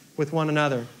bodies with one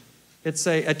another. It's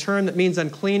a term that means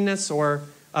uncleanness or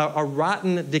a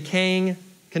rotten, decaying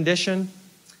condition.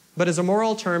 But as a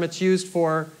moral term, it's used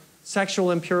for sexual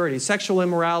impurity, sexual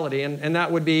immorality, and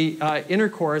that would be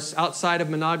intercourse outside of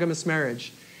monogamous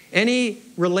marriage. Any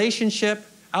relationship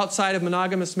outside of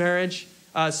monogamous marriage,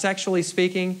 sexually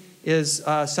speaking, is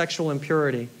sexual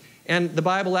impurity. And the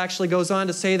Bible actually goes on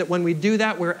to say that when we do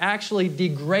that, we're actually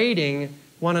degrading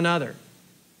one another.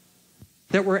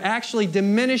 That we're actually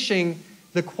diminishing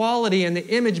the quality and the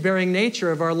image-bearing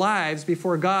nature of our lives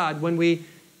before God when we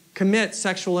commit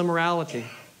sexual immorality.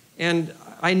 And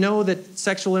I know that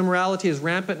sexual immorality is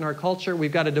rampant in our culture.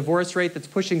 We've got a divorce rate that's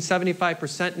pushing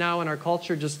 75% now in our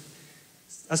culture, just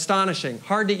astonishing,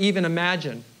 hard to even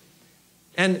imagine.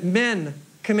 And men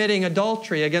committing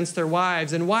adultery against their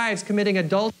wives, and wives committing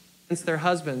adultery against their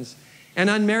husbands, and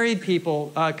unmarried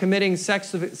people committing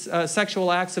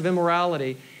sexual acts of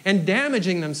immorality and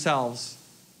damaging themselves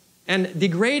and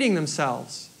degrading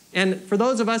themselves. And for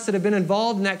those of us that have been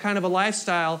involved in that kind of a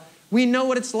lifestyle, we know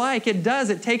what it's like. It does.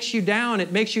 It takes you down.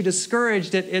 It makes you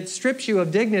discouraged. It strips you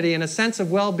of dignity and a sense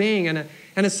of well-being and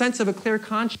a sense of a clear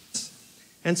conscience.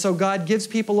 And so God gives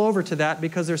people over to that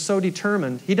because they're so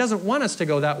determined. He doesn't want us to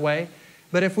go that way,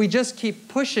 but if we just keep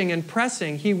pushing and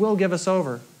pressing, He will give us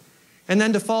over. And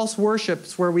then to false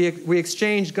worships, where we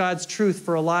exchange God's truth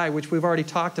for a lie, which we've already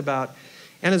talked about.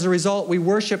 And as a result, we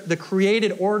worship the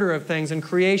created order of things in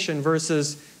creation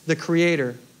versus the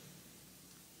Creator.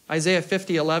 Isaiah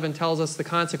 50:11 tells us the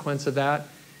consequence of that.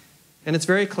 And it's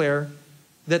very clear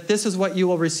that this is what you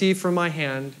will receive from my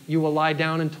hand. You will lie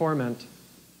down in torment.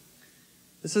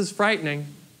 This is frightening.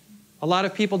 A lot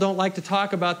of people don't like to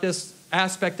talk about this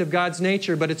aspect of God's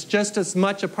nature, but it's just as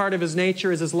much a part of His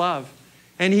nature as His love.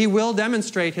 And He will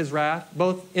demonstrate His wrath,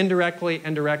 both indirectly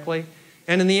and directly.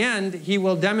 And in the end, He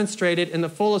will demonstrate it in the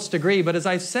fullest degree. But as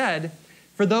I said,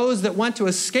 for those that want to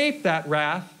escape that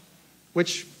wrath,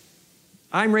 which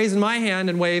I'm raising my hand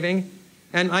and waving,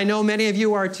 and I know many of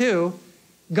you are too,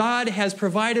 God has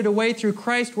provided a way through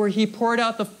Christ where He poured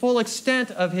out the full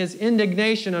extent of His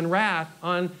indignation and wrath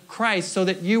on Christ so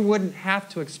that you wouldn't have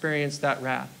to experience that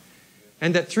wrath.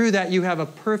 And that through that you have a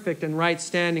perfect and right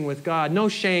standing with God. No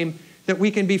shame, that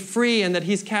we can be free and that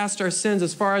He's cast our sins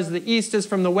as far as the east is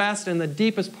from the west and the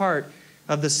deepest part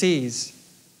of the seas.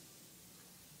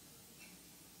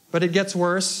 But it gets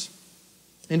worse.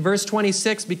 In verse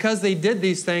 26, because they did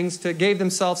these things, gave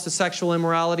themselves to sexual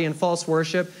immorality and false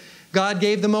worship, God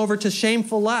gave them over to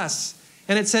shameful lusts.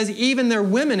 And it says, even their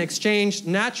women exchanged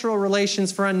natural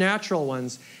relations for unnatural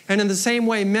ones. And in the same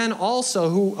way, men also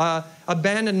who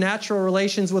abandoned natural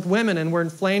relations with women and were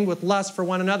inflamed with lust for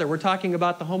one another. We're talking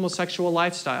about the homosexual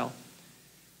lifestyle.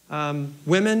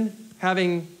 Women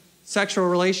having sexual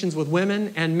relations with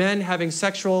women and men having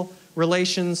sexual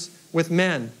relations with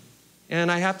men. And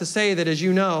I have to say that, as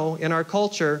you know, in our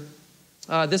culture,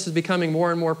 this is becoming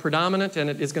more and more predominant, and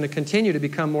it is going to continue to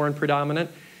become more and predominant.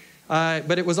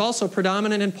 But it was also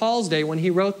predominant in Paul's day when he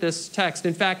wrote this text.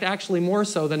 In fact, actually more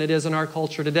so than it is in our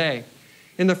culture today.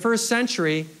 In the first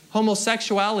century,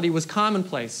 homosexuality was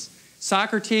commonplace.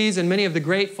 Socrates and many of the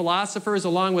great philosophers,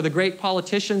 along with the great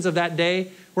politicians of that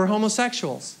day, were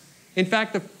homosexuals. In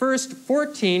fact, the first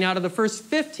 14 out of the first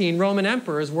 15 Roman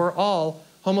emperors were all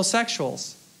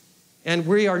homosexuals. And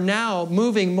we are now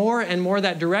moving more and more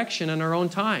that direction in our own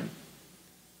time.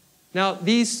 Now,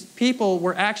 these people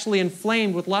were actually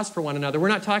inflamed with lust for one another. We're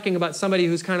not talking about somebody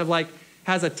who's kind of like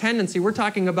has a tendency. We're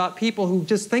talking about people who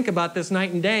just think about this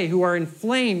night and day, who are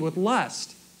inflamed with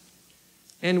lust.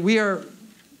 And we are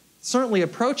certainly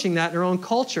approaching that in our own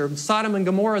culture. Sodom and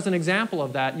Gomorrah is an example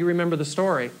of that. You remember the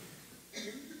story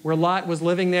where Lot was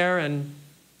living there and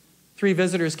 3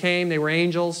 visitors came. They were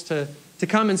angels to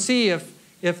come and see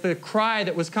if the cry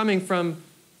that was coming from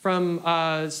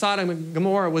Sodom and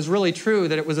Gomorrah was really true,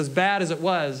 that it was as bad as it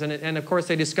was. And of course,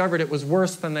 they discovered it was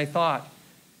worse than they thought.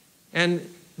 And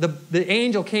the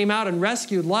angel came out and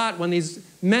rescued Lot when these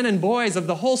men and boys of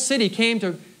the whole city came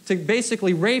to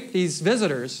basically rape these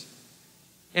visitors.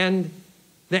 And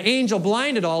the angel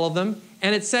blinded all of them.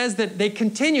 And it says that they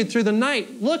continued through the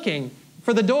night looking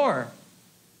for the door.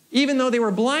 Even though they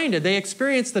were blinded, they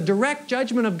experienced the direct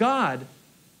judgment of God.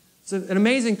 It's an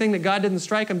amazing thing that God didn't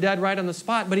strike them dead right on the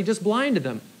spot, but He just blinded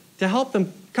them to help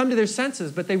them come to their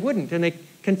senses, but they wouldn't, and they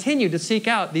continued to seek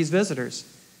out these visitors.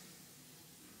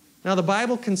 Now, the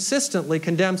Bible consistently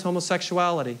condemns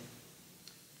homosexuality.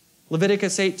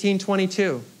 Leviticus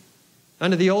 18:22.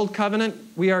 Under the Old Covenant,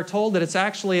 we are told that it's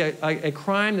actually a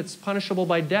crime that's punishable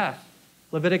by death.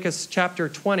 Leviticus chapter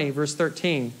 20, verse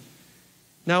 13.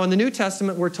 Now, in the New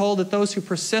Testament, we're told that those who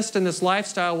persist in this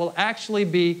lifestyle will actually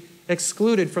be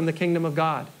excluded from the kingdom of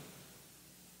God.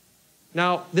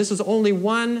 Now, this is only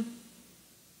one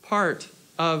part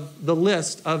of the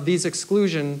list of these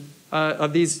exclusion,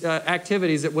 of these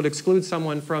activities that would exclude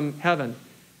someone from heaven.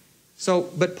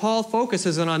 But Paul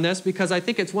focuses in on this because I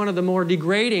think it's one of the more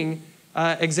degrading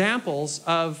examples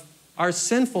of our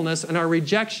sinfulness and our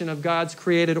rejection of God's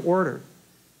created order.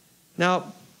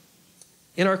 Now,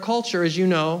 in our culture, as you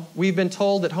know, we've been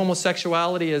told that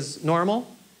homosexuality is normal,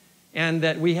 and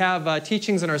that we have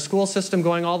teachings in our school system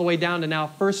going all the way down to now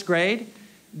first grade,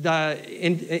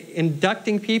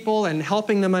 inducting people and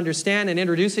helping them understand and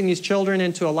introducing these children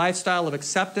into a lifestyle of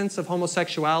acceptance of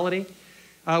homosexuality.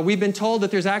 We've been told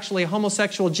that there's actually a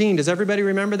homosexual gene. Does everybody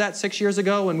remember that 6 years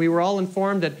ago when we were all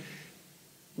informed that,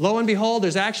 lo and behold,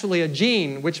 there's actually a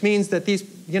gene, which means that these,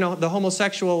 the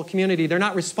homosexual community, they're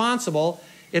not responsible.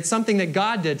 It's something that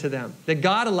God did to them, that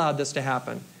God allowed this to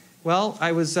happen. Well,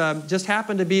 I was just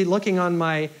happened to be looking on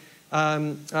my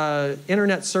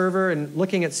internet server and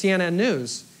looking at CNN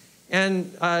News.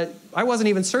 And I wasn't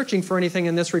even searching for anything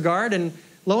in this regard. And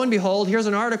lo and behold, here's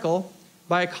an article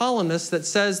by a columnist that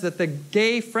says that the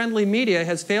gay-friendly media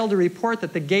has failed to report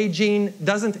that the gay gene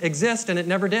doesn't exist and it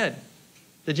never did.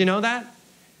 Did you know that?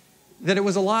 That it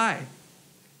was a lie.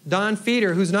 Don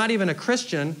Feeder, who's not even a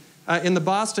Christian, in the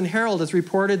Boston Herald has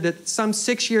reported that some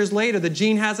 6 years later the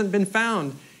gene hasn't been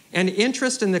found. And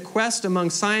interest in the quest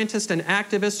among scientists and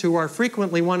activists, who are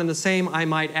frequently one and the same, I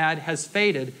might add, has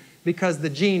faded because the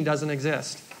gene doesn't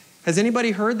exist. Has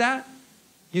anybody heard that?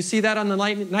 You see that on the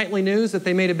nightly news, that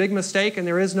they made a big mistake and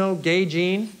there is no gay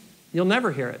gene? You'll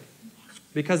never hear it,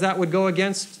 because that would go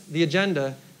against the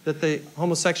agenda that the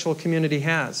homosexual community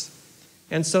has.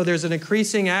 And so there's an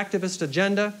increasing activist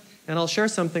agenda, and I'll share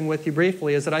something with you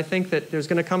briefly, is that I think that there's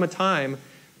going to come a time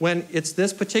when it's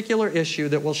this particular issue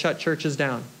that will shut churches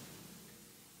down.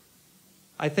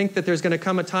 I think that there's going to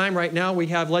come a time, right now we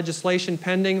have legislation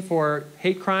pending for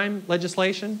hate crime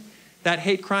legislation. That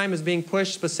hate crime is being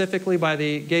pushed specifically by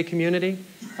the gay community.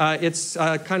 It's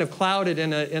kind of clouded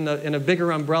in a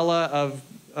bigger umbrella of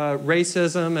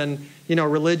racism and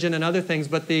religion and other things,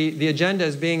 but the agenda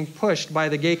is being pushed by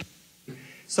the gay community,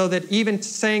 so that even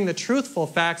saying the truthful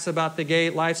facts about the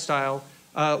gay lifestyle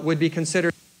would be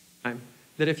considered a crime.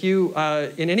 That if you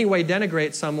in any way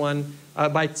denigrate someone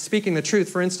by speaking the truth,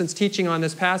 for instance, teaching on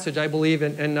this passage, I believe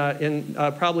in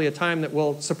probably a time that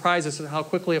will surprise us at how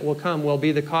quickly it will come, will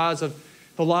be the cause of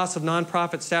the loss of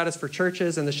nonprofit status for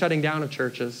churches and the shutting down of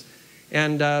churches.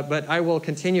 But I will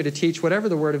continue to teach whatever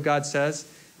the Word of God says.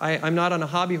 I'm not on a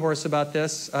hobby horse about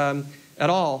this at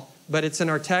all, but it's in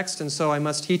our text, and so I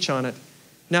must teach on it.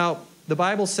 Now, the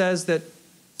Bible says that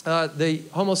the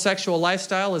homosexual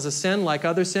lifestyle is a sin like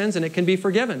other sins, and it can be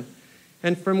forgiven,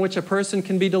 and from which a person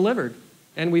can be delivered.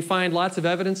 And we find lots of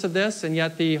evidence of this, and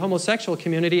yet the homosexual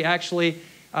community actually,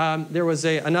 there was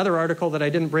another article that I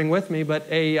didn't bring with me, but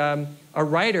a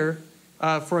writer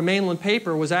for a mainland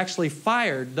paper was actually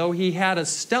fired, though he had a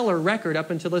stellar record up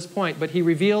until this point, but he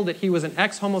revealed that he was an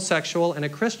ex-homosexual and a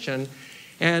Christian,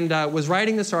 and was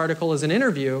writing this article as an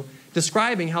interview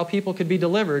describing how people could be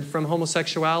delivered from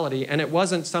homosexuality, and it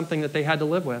wasn't something that they had to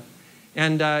live with.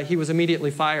 And he was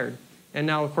immediately fired. And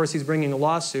now, of course, he's bringing a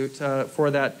lawsuit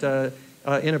for that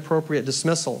inappropriate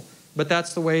dismissal. But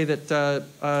that's the way that,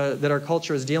 that our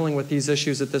culture is dealing with these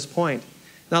issues at this point.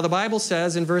 Now, the Bible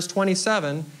says in verse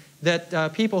 27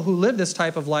 that people who live this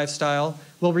type of lifestyle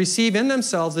will receive in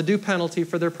themselves the due penalty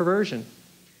for their perversion.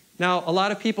 Now, a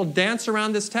lot of people dance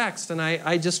around this text, and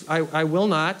I will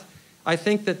not. I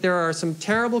think that there are some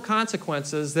terrible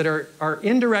consequences that are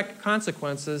indirect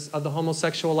consequences of the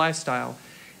homosexual lifestyle.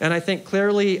 And I think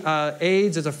clearly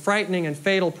AIDS is a frightening and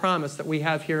fatal promise that we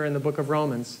have here in the book of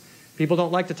Romans. People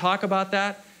don't like to talk about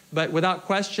that, but without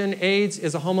question, AIDS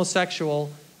is a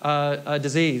homosexual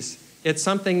disease. It's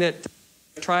something that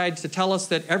tried to tell us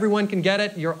that everyone can get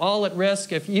it, you're all at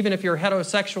risk, even if you're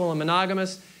heterosexual and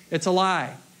monogamous. It's a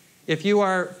lie. If you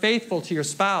are faithful to your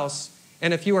spouse,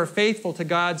 and if you are faithful to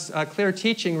God's clear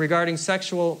teaching regarding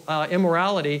sexual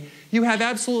immorality, you have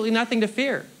absolutely nothing to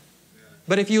fear.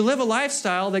 But if you live a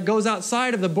lifestyle that goes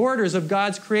outside of the borders of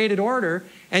God's created order,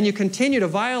 and you continue to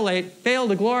violate, fail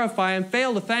to glorify Him,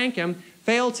 fail to thank Him,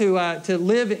 fail to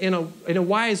live in a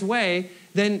wise way,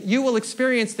 then you will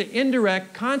experience the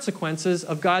indirect consequences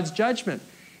of God's judgment.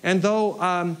 And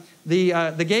though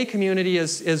the gay community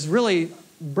is really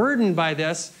burdened by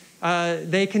this,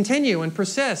 they continue and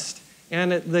persist.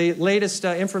 And the latest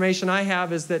information I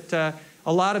have is that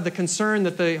a lot of the concern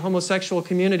that the homosexual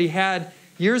community had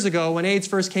years ago when AIDS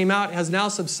first came out has now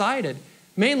subsided,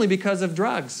 mainly because of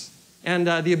drugs and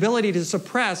the ability to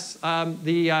suppress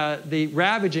the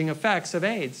ravaging effects of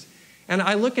AIDS. And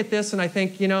I look at this and I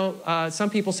think, some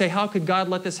people say, how could God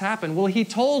let this happen? Well, He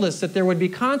told us that there would be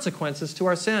consequences to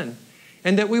our sin,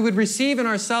 and that we would receive in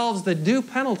ourselves the due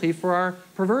penalty for our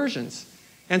perversions.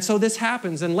 And so this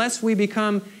happens. Unless we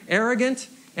become arrogant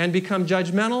and become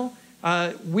judgmental,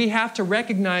 we have to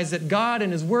recognize that God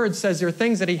in His Word says there are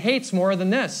things that He hates more than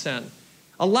this sin.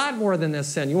 A lot more than this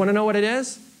sin. You want to know what it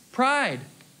is? Pride.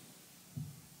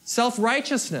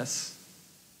 Self-righteousness.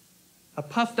 A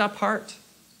puffed up heart.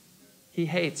 He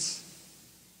hates.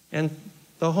 And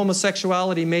though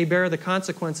homosexuality may bear the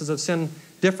consequences of sin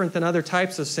different than other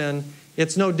types of sin,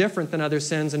 it's no different than other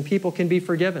sins, and people can be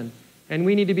forgiven. And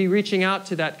we need to be reaching out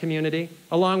to that community,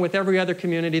 along with every other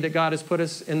community that God has put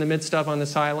us in the midst of on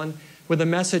this island, with a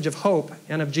message of hope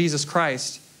and of Jesus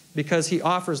Christ, because He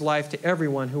offers life to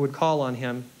everyone who would call on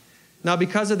Him. Now,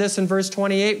 because of this, in verse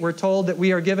 28, we're told that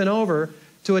we are given over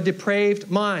to a depraved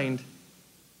mind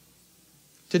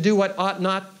to do what ought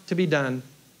not to be done.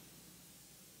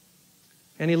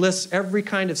 And he lists every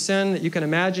kind of sin that you can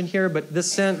imagine here, but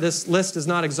this list is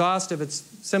not exhaustive. It's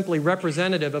simply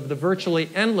representative of the virtually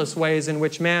endless ways in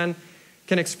which man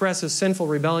can express his sinful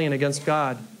rebellion against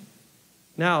God.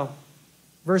 Now,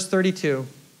 verse 32,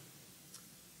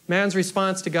 man's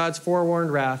response to God's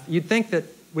forewarned wrath. You'd think that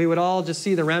we would all just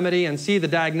see the remedy and see the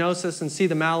diagnosis and see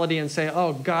the malady and say,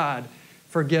 oh, God,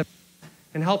 forgive us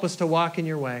and help us to walk in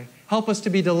your way. Help us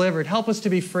to be delivered. Help us to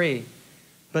be free.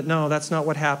 But no, that's not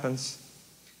what happens.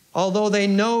 Although they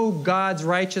know God's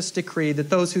righteous decree that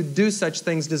those who do such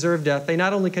things deserve death, they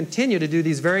not only continue to do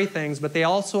these very things, but they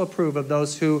also approve of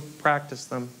those who practice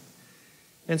them.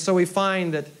 And so we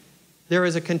find that there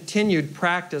is a continued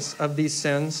practice of these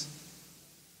sins.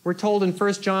 We're told in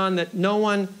 1 John that no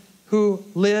one who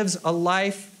lives a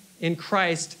life in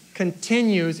Christ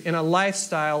continues in a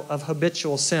lifestyle of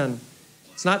habitual sin.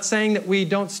 It's not saying that we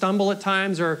don't stumble at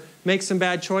times or make some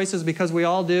bad choices, because we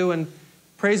all do, and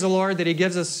praise the Lord that he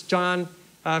gives us 1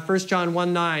 John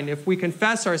 1:9. If we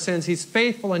confess our sins, he's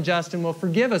faithful and just and will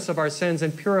forgive us of our sins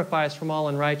and purify us from all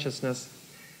unrighteousness.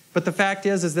 But the fact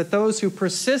is that those who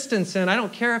persist in sin, I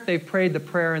don't care if they've prayed the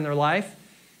prayer in their life,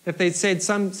 if they've said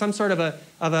some sort of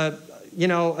a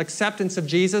acceptance of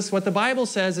Jesus, what the Bible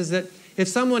says is that if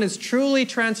someone is truly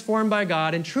transformed by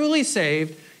God and truly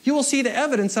saved, you will see the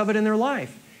evidence of it in their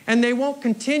life. And they won't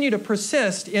continue to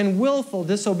persist in willful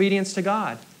disobedience to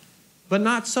God. But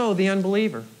not so the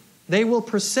unbeliever. They will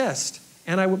persist.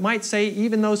 And I might say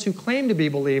even those who claim to be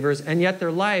believers, and yet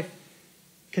their life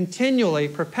continually,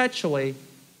 perpetually,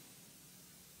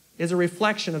 is a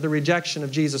reflection of the rejection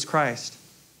of Jesus Christ.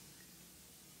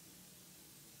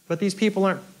 But these people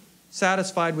aren't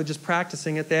satisfied with just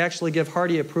practicing it. They actually give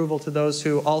hearty approval to those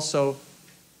who also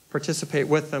participate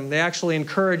with them. They actually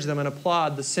encourage them and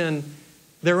applaud the sin,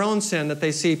 their own sin that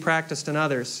they see practiced in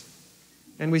others.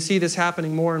 And we see this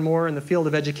happening more and more in the field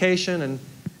of education, and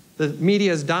the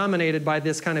media is dominated by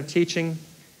this kind of teaching.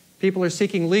 People are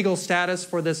seeking legal status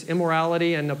for this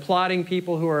immorality and applauding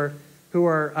people who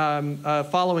are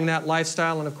following that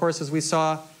lifestyle. And of course, as we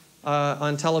saw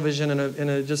on television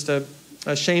in just a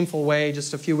shameful way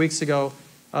just a few weeks ago,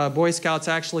 Boy Scouts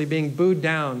actually being booed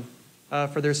down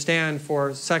for their stand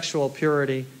for sexual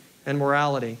purity and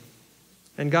morality.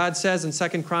 And God says in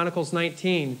 2 Chronicles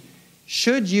 19,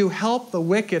 should you help the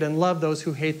wicked and love those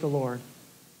who hate the Lord?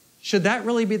 Should that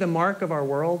really be the mark of our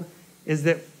world? Is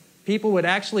that people would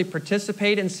actually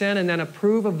participate in sin and then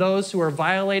approve of those who are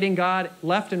violating God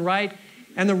left and right?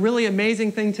 And the really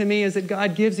amazing thing to me is that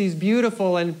God gives these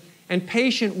beautiful and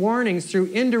patient warnings through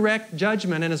indirect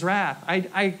judgment and his wrath.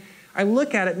 I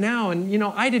look at it now and,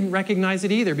 I didn't recognize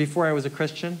it either before I was a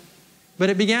Christian. But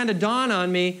it began to dawn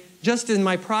on me just in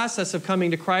my process of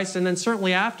coming to Christ, and then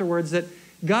certainly afterwards, that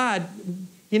God,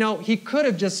 he could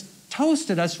have just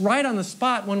toasted us right on the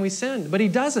spot when we sinned, but he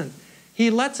doesn't.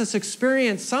 He lets us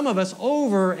experience, some of us,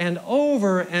 over and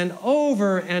over and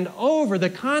over and over the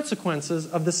consequences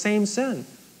of the same sin.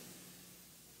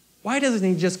 Why doesn't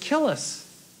he just kill us?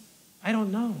 I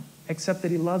don't know, except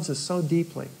that he loves us so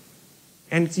deeply.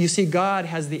 And you see, God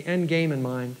has the end game in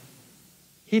mind.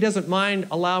 He doesn't mind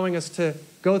allowing us to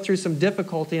go through some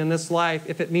difficulty in this life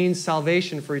if it means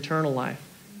salvation for eternal life,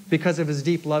 because of his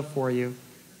deep love for you.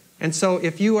 And so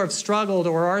if you have struggled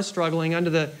or are struggling under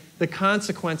the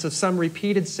consequence of some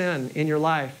repeated sin in your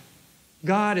life,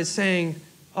 God is saying,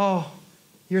 oh,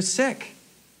 you're sick.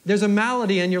 There's a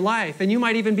malady in your life. And you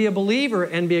might even be a believer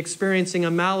and be experiencing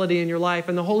a malady in your life.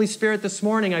 And the Holy Spirit this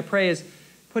morning, I pray, is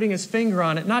putting his finger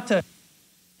on it, not to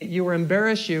you or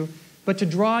embarrass you, but to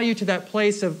draw you to that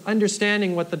place of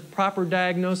understanding what the proper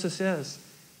diagnosis is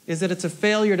that it's a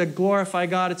failure to glorify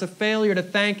God. It's a failure to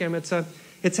thank him.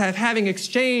 It's having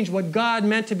exchanged what God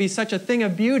meant to be such a thing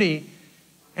of beauty,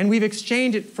 and we've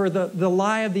exchanged it for the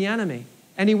lie of the enemy.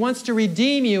 And he wants to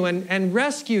redeem you and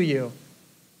rescue you.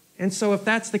 And so if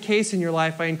that's the case in your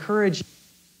life, I encourage you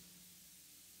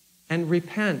and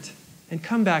repent and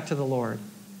come back to the Lord.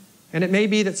 And it may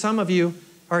be that some of you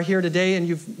are here today and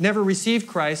you've never received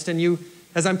Christ, and you,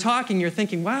 as I'm talking, you're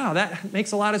thinking, wow, that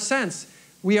makes a lot of sense.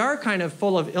 We are kind of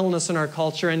full of illness in our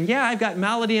culture, and yeah, I've got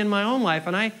malady in my own life,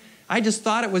 and I just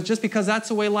thought it was just because that's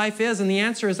the way life is, and the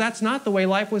answer is that's not the way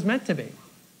life was meant to be.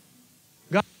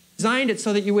 God designed it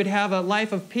so that you would have a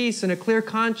life of peace and a clear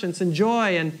conscience and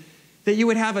joy, and that you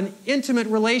would have an intimate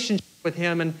relationship with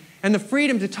him and the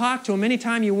freedom to talk to him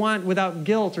anytime you want without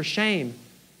guilt or shame.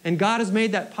 And God has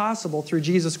made that possible through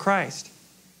Jesus Christ.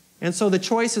 And so the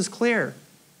choice is clear.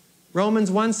 Romans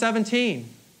 1:17.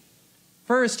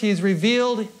 First, he's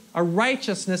revealed a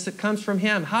righteousness that comes from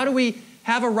him. How do we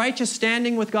have a righteous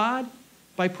standing with God?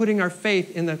 By putting our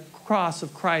faith in the cross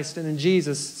of Christ and in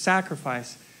Jesus'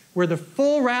 sacrifice. where the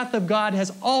full wrath of God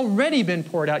has already been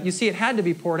poured out. You see, it had to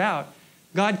be poured out.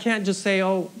 God can't just say,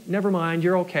 oh, never mind,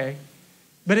 you're okay.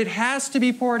 But it has to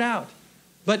be poured out.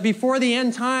 But before the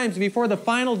end times, before the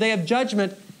final day of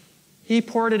judgment, He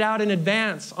poured it out in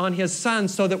advance on His Son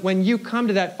so that when you come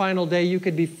to that final day, you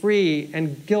could be free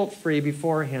and guilt-free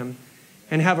before Him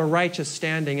and have a righteous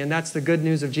standing. And that's the good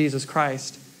news of Jesus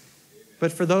Christ.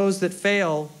 But for those that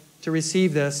fail to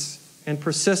receive this and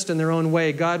persist in their own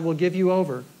way, God will give you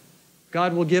over.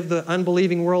 God will give the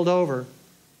unbelieving world over,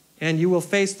 and you will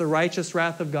face the righteous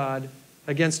wrath of God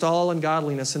against all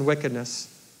ungodliness and wickedness.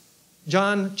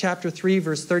 John chapter 3,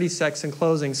 verse 36 in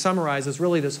closing summarizes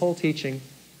really this whole teaching.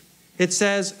 It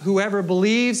says, whoever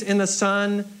believes in the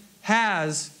Son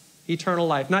has eternal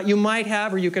life. Not you might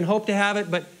have or you can hope to have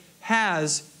it, but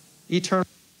has eternal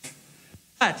life.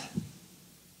 But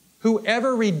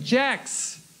whoever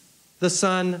rejects the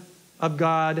Son of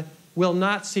God will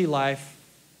not see life,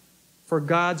 for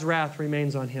God's wrath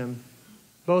remains on him.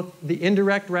 Both the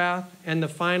indirect wrath and the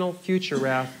final future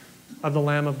wrath of the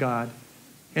Lamb of God.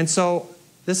 And so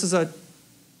this is a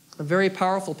very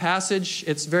powerful passage.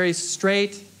 It's very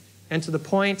straight and to the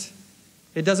point.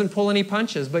 It doesn't pull any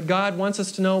punches, but God wants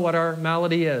us to know what our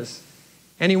malady is.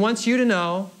 And He wants you to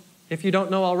know, if you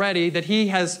don't know already, that He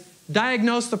has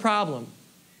diagnosed the problem.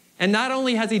 And not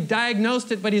only has He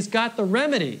diagnosed it, but He's got the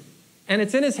remedy. And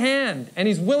it's in His hand. And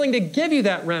He's willing to give you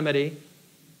that remedy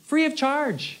free of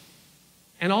charge.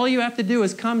 And all you have to do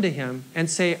is come to Him and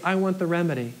say, I want the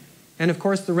remedy. And of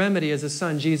course, the remedy is His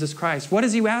Son, Jesus Christ. What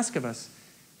does He ask of us?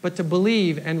 But to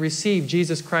believe and receive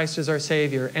Jesus Christ as our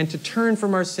Savior, and to turn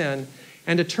from our sin,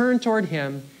 and to turn toward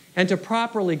Him, and to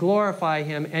properly glorify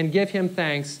Him, and give Him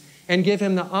thanks, and give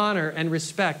Him the honor and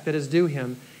respect that is due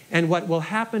Him. And what will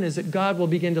happen is that God will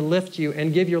begin to lift you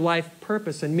and give your life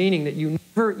purpose and meaning that you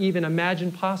never even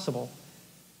imagined possible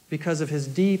because of His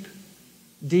deep,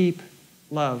 deep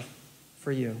love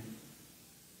for you.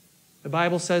 The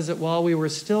Bible says that while we were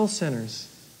still sinners,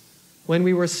 when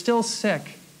we were still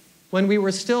sick, when we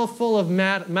were still full of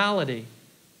malady,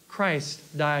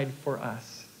 Christ died for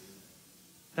us.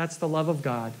 That's the love of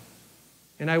God.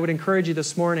 And I would encourage you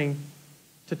this morning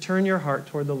to turn your heart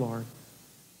toward the Lord,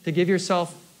 to give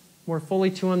yourself more fully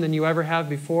to Him than you ever have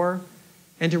before,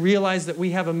 and to realize that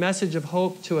we have a message of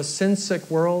hope to a sin-sick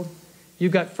world.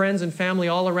 You've got friends and family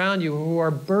all around you who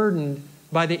are burdened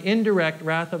by the indirect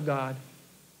wrath of God,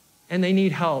 and they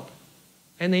need help,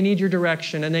 and they need your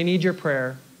direction, and they need your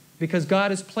prayer, because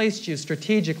God has placed you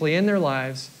strategically in their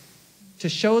lives to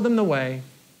show them the way,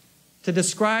 to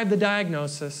describe the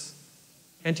diagnosis,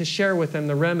 and to share with them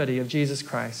the remedy of Jesus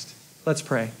Christ. Let's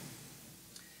pray.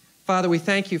 Father, we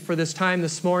thank You for this time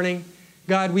this morning.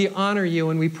 God, we honor You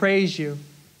and we praise You.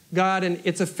 God, and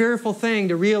it's a fearful thing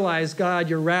to realize, God,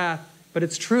 Your wrath, but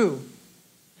it's true.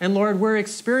 And Lord, we're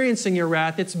experiencing Your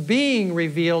wrath. It's being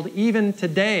revealed even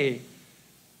today.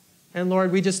 And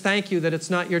Lord, we just thank You that it's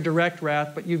not Your direct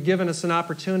wrath, but You've given us an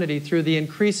opportunity through the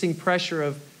increasing pressure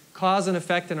of cause and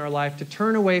effect in our life to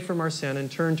turn away from our sin and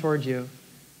turn toward You.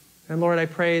 And Lord, I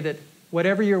pray that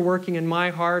whatever You're working in my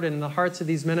heart and in the hearts of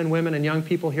these men and women and young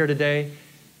people here today,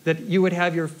 that You would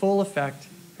have Your full effect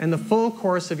and the full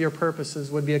course of Your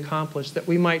purposes would be accomplished, that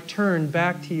we might turn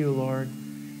back to You, Lord,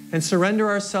 and surrender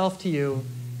ourselves to You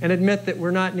and admit that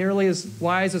we're not nearly as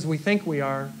wise as we think we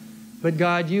are, but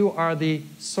God, You are the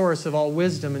source of all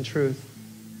wisdom and truth.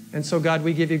 And so, God,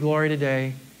 we give You glory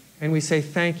today, and we say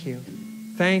thank You.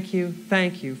 Thank You,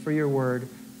 thank You for Your word.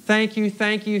 Thank You,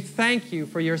 thank You, thank You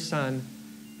for Your Son.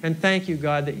 And thank You,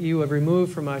 God, that You have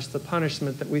removed from us the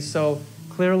punishment that we so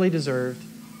clearly deserved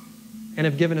and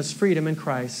have given us freedom in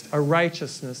Christ, a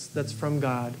righteousness that's from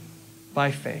God by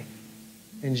faith.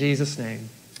 In Jesus' name,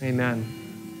 amen.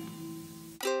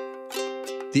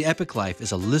 The Epic Life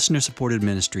is a listener-supported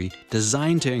ministry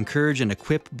designed to encourage and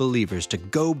equip believers to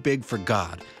go big for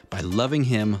God by loving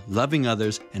Him, loving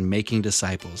others, and making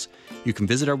disciples. You can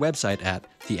visit our website at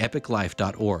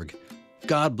theepiclife.org.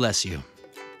 God bless you.